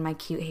it's all in my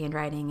cute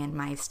handwriting and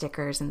my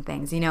stickers and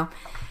things.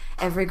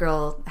 Every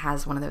girl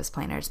has one of those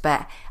planners,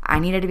 but I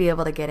needed to be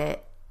able to get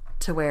it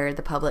to where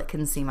the public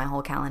can see my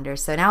whole calendar.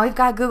 So now we've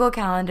got Google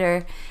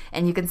Calendar,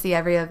 and you can see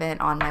every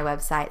event on my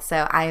website.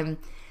 So I'm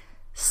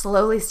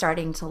slowly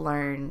starting to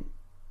learn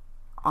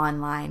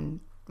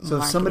online. So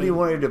if somebody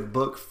wanted to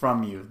book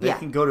from you, they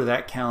can go to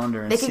that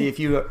calendar and see if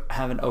you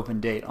have an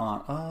open date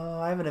on. Oh,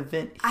 I have an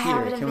event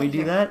here. Can we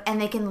do that? And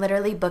they can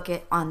literally book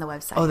it on the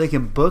website. Oh, they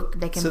can book?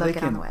 They can book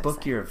it on the website.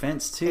 Book your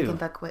events too. They can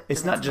book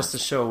it's not just to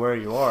show where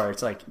you are.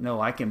 It's like,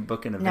 no, I can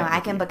book an event. No, I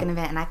can book an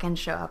event, and I can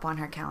show up on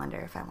her calendar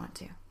if I want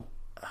to.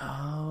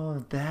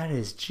 Oh, that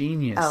is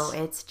genius. Oh,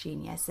 it's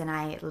genius. And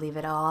I leave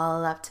it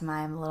all up to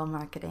my little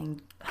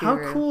marketing How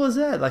guru. cool is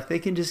that? Like, they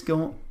can just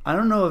go, I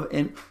don't know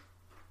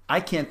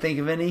I can't think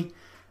of any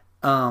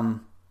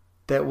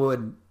that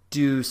would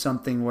do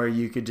something where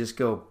you could just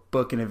go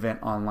book an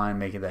event online,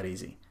 make it that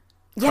easy.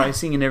 Yeah.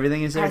 Pricing and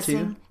everything is there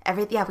too?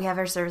 We have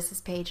our services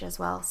page as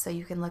well, so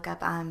you can look up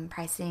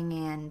pricing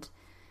and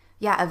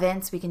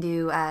events. We can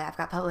do, I've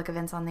got public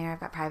events on there, I've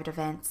got private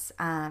events.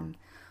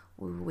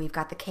 We've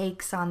got the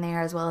cakes on there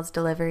as well as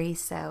delivery,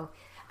 so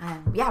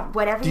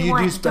whatever you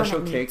want. Do you do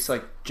special cakes,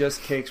 like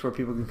just cakes where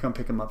people can come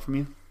pick them up from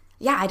you?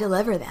 Yeah, I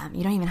deliver them.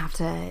 You don't even have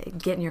to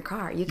get in your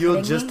car.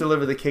 You'll just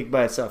deliver the cake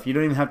by itself. You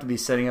don't even have to be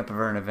setting up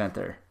for an event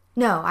there.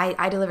 No,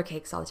 I deliver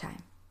cakes all the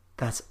time.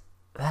 That's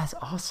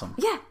awesome.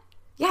 Yeah.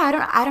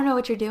 Yeah, I don't know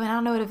what you're doing. I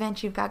don't know what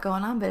event you've got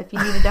going on, but if you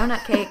need a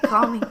donut cake,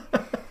 call me.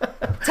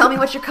 Tell me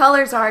what your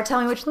colors are. Tell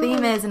me what your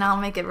theme is, and I'll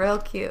make it real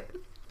cute.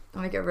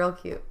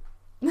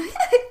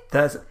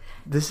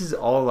 This is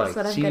all like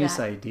genius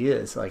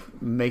ideas, like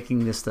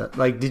making this stuff.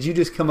 Like, did you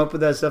just come up with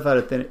that stuff out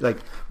of thin, like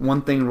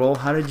one thing roll?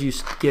 How did you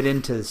get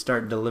into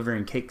start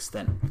delivering cakes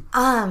then?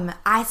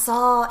 I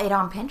saw it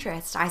on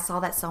Pinterest. I saw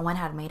that someone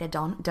had made a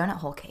donut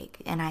hole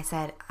cake, and I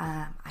said,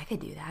 I could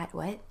do that.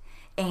 What?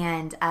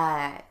 And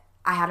I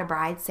had a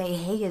bride say,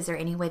 hey, is there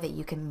any way that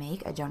you can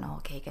make a donut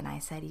hole cake? And I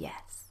said,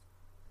 yes.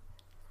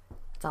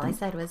 That's all I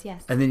said was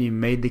yes. And then you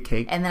made the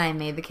cake? And then I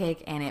made the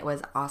cake, and it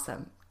was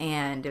awesome.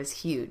 And it was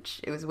huge.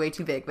 It was way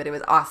too big, but it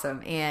was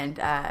awesome. And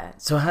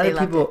so how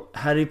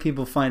did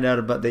people find out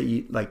about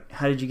that? Like,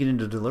 how did you get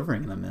into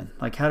delivering them then?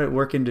 Like, how did it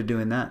work into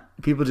doing that?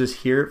 People just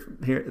hear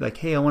like,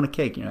 hey, I want a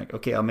cake. And you're like,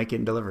 okay, I'll make it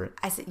and deliver it.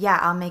 I said, yeah,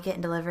 I'll make it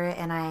and deliver it.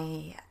 And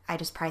I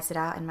just price it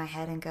out in my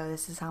head and go,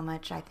 this is how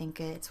much I think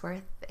it's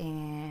worth.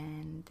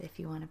 And if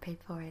you want to pay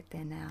for it,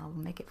 then I'll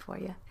make it for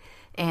you.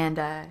 And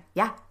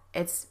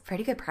it's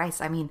pretty good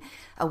price. I mean,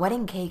 a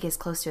wedding cake is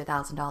close to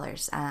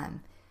 $1,000.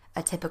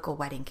 A typical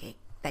wedding cake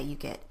that you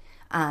get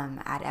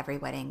at every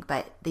wedding.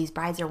 But these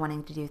brides are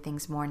wanting to do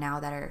things more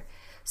now that are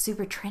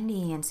super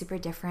trendy and super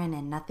different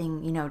and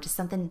nothing, just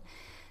something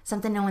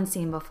something no one's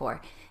seen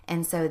before.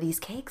 And so these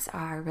cakes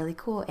are really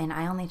cool, and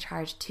I only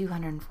charge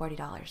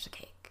 $240 a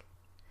cake.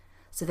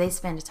 So they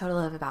spend a total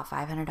of about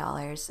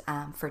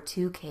 $500 for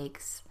 2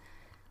 cakes,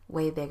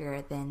 way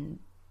bigger than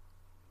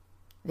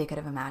they could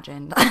have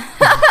imagined. But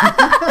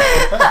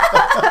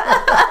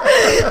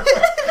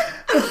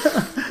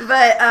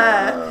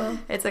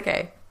it's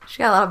okay. She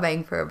got a lot of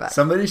bang for her buck.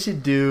 Somebody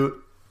should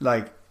do,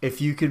 like,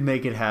 if you could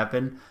make it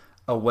happen,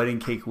 a wedding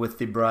cake with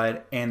the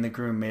bride and the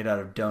groom made out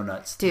of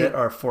donuts that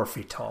are 4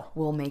 feet tall.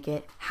 We'll make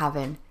it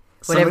happen.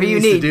 Whatever Somebody you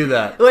needs need to do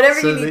that.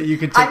 Whatever so you need. That you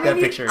can take that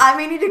picture. I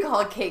may need to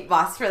call a cake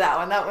boss for that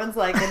one. That one's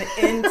like an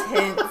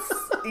intense,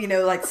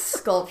 like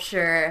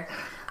sculpture.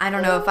 I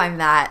don't know if I'm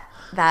that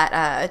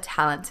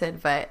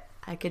talented, but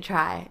I could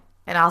try.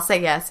 And I'll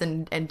say yes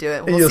and do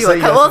it. We'll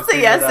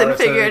say yes and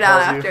figure it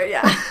out after.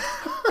 Yeah.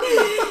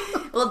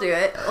 We'll do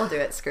it.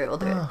 Screw it. We'll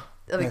do it.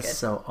 It'll be good. That's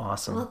so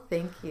awesome. Well,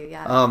 thank you.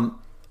 Yeah.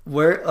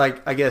 Where,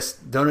 like, I guess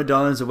Donut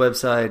Dawn is a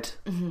website.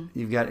 Mm-hmm.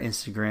 You've got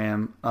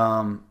Instagram.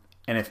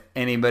 And if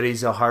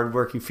anybody's a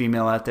hardworking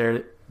female out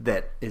there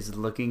that is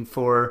looking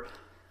for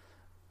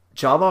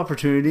job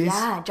opportunities.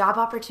 Yeah, job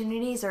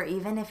opportunities, or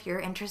even if you're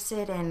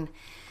interested in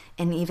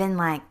even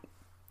like,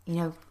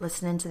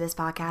 listening to this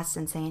podcast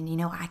and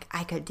saying,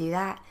 I could do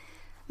that.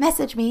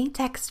 Message me,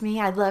 text me.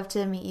 I'd love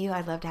to meet you.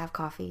 I'd love to have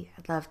coffee.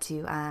 I'd love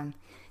to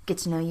get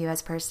to know you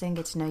as a person,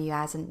 get to know you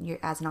as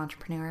an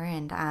entrepreneur,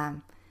 and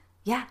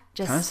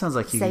just kind of sounds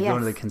like you could go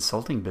into the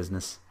consulting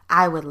business.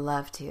 I would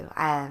love to.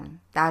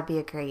 That would be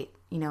a great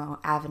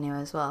avenue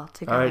as well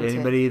to go. All right, into.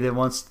 Anybody that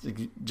wants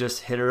to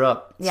just hit her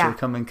up. Yeah, so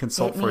come and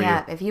consult hit for me you.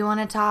 Up. If you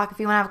want to talk, if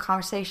you want to have a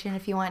conversation,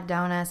 if you want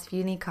donuts, if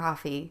you need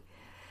coffee,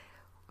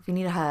 if you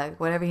need a hug,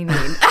 whatever you need,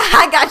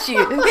 I got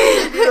you.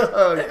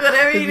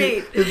 Whatever you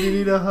need. If you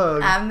need a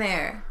hug, I'm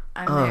there.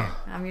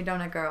 I'm your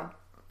donut girl.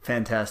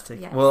 Fantastic.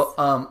 Yes. Well,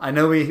 I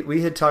know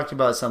we had talked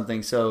about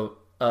something, so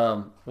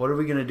what are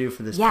we going to do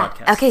for this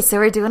podcast? Okay, so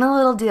we're doing a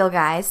little deal,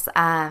 guys.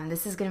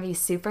 This is going to be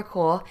super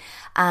cool.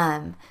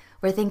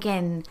 We're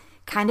thinking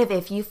kind of,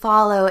 if you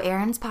follow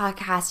Erin's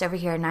podcast over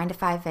here, 9 to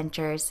 5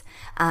 Ventures,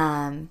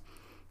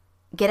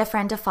 get a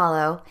friend to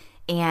follow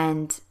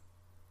and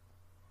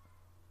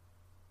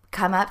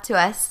come up to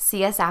us,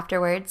 see us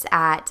afterwards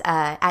at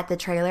the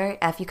trailer.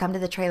 If you come to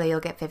the trailer, you'll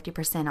get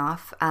 50%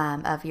 off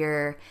of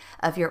your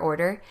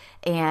order,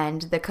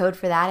 and the code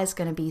for that is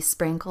going to be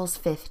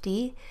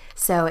Sprinkles50.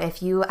 So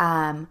if you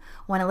want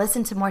to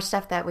listen to more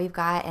stuff that we've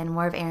got and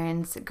more of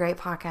Erin's great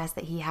podcast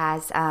that he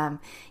has,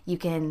 you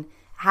can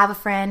have a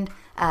friend,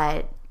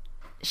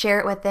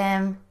 share it with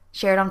them.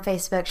 Share it on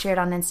Facebook, share it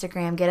on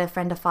Instagram, get a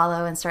friend to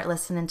follow and start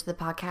listening to the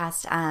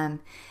podcast.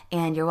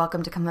 And you're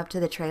welcome to come up to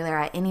the trailer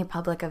at any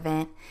public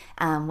event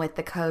with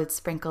the code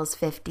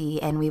Sprinkles50,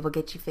 and we will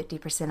get you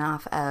 50%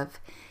 off of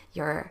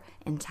your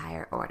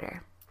entire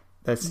order.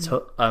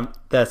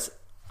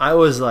 I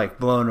was like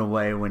blown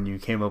away when you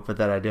came up with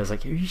that idea. I was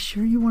like, are you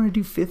sure you want to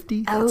do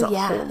 50? That's a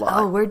whole lot.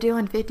 Oh, we're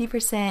doing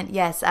 50%.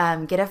 Yes.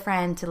 Get a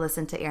friend to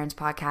listen to Erin's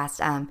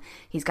podcast.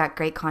 He's got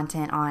great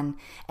content on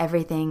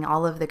everything,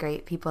 all of the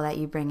great people that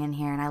you bring in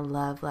here. And I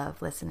love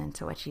listening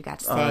to what you got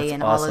to say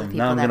and awesome. all of the people.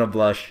 Now I'm going to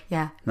blush.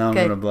 Yeah. Now I'm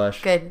going to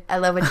blush. Good. I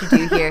love what you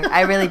do here.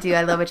 I really do.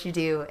 I love what you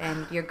do.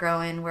 And you're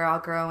growing. We're all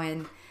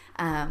growing.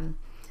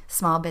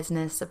 Small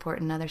business,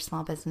 supporting other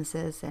small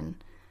businesses.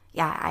 And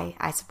yeah,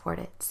 I support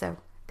it. So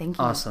thank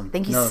you. Awesome.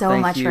 Thank you so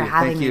much for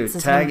having me.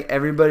 Tag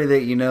everybody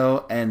that you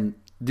know and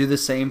do the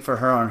same for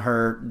her on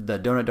the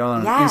Donut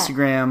Dawn on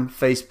Instagram,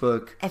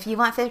 Facebook. If you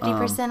want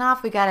 50%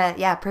 off, we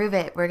gotta prove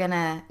it. You're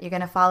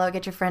gonna follow,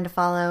 get your friend to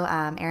follow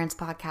Erin's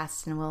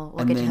podcast, and we'll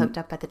get you hooked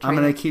up at the trailer.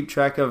 I'm gonna keep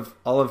track of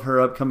all of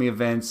her upcoming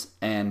events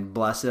and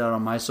blast it out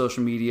on my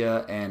social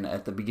media. And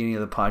at the beginning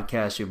of the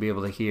podcast, you'll be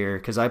able to hear,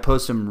 because I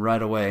post them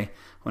right away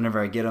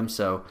whenever I get them.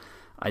 So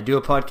I do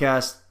a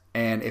podcast.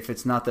 And if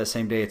it's not that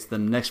same day, it's the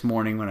next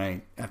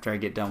morning after I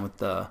get done with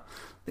the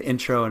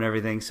intro and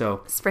everything. So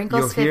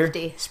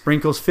Sprinkles50.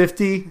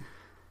 Sprinkles50.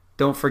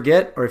 Don't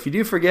forget, or if you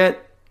do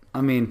forget,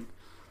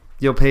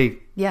 you'll pay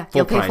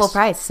full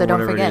price. So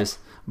don't forget. It is.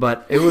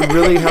 But it would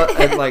really help.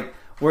 Like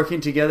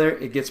working together,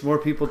 it gets more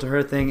people to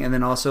her thing, and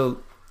then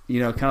also,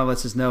 kind of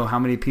lets us know how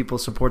many people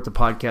support the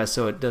podcast.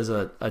 So it does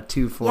a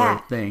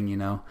 2-for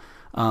thing.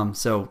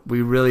 So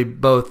we really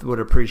both would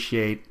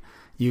appreciate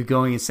you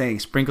going and saying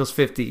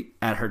Sprinkles50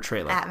 at her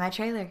trailer. At my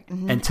trailer.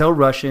 Mm-hmm. And tell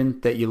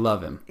Russian that you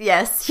love him.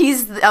 Yes,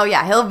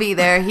 he'll be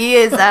there. He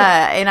is,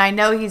 and I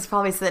know he's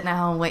probably sitting at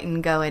home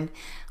waiting, going,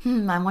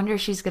 I wonder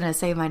if she's going to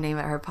say my name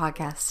at her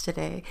podcast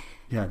today.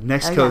 Yeah,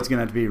 next code's going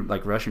to have to be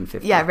like Russian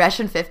 50. Yeah,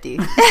 Russian 50.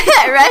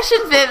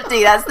 Russian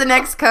 50, that's the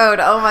next code.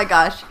 Oh my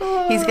gosh.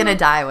 He's going to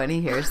die when he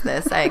hears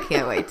this. I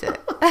can't wait to.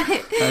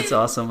 That's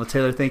awesome. Well,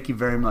 Taylor, thank you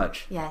very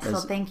much.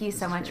 Yes, thank you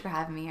so much for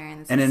having me,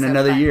 Erin. And in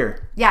another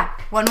year. Yeah,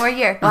 one more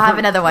year. We'll have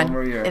another one. One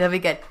more year. It'll be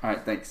good. All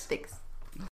right, thanks. Thanks.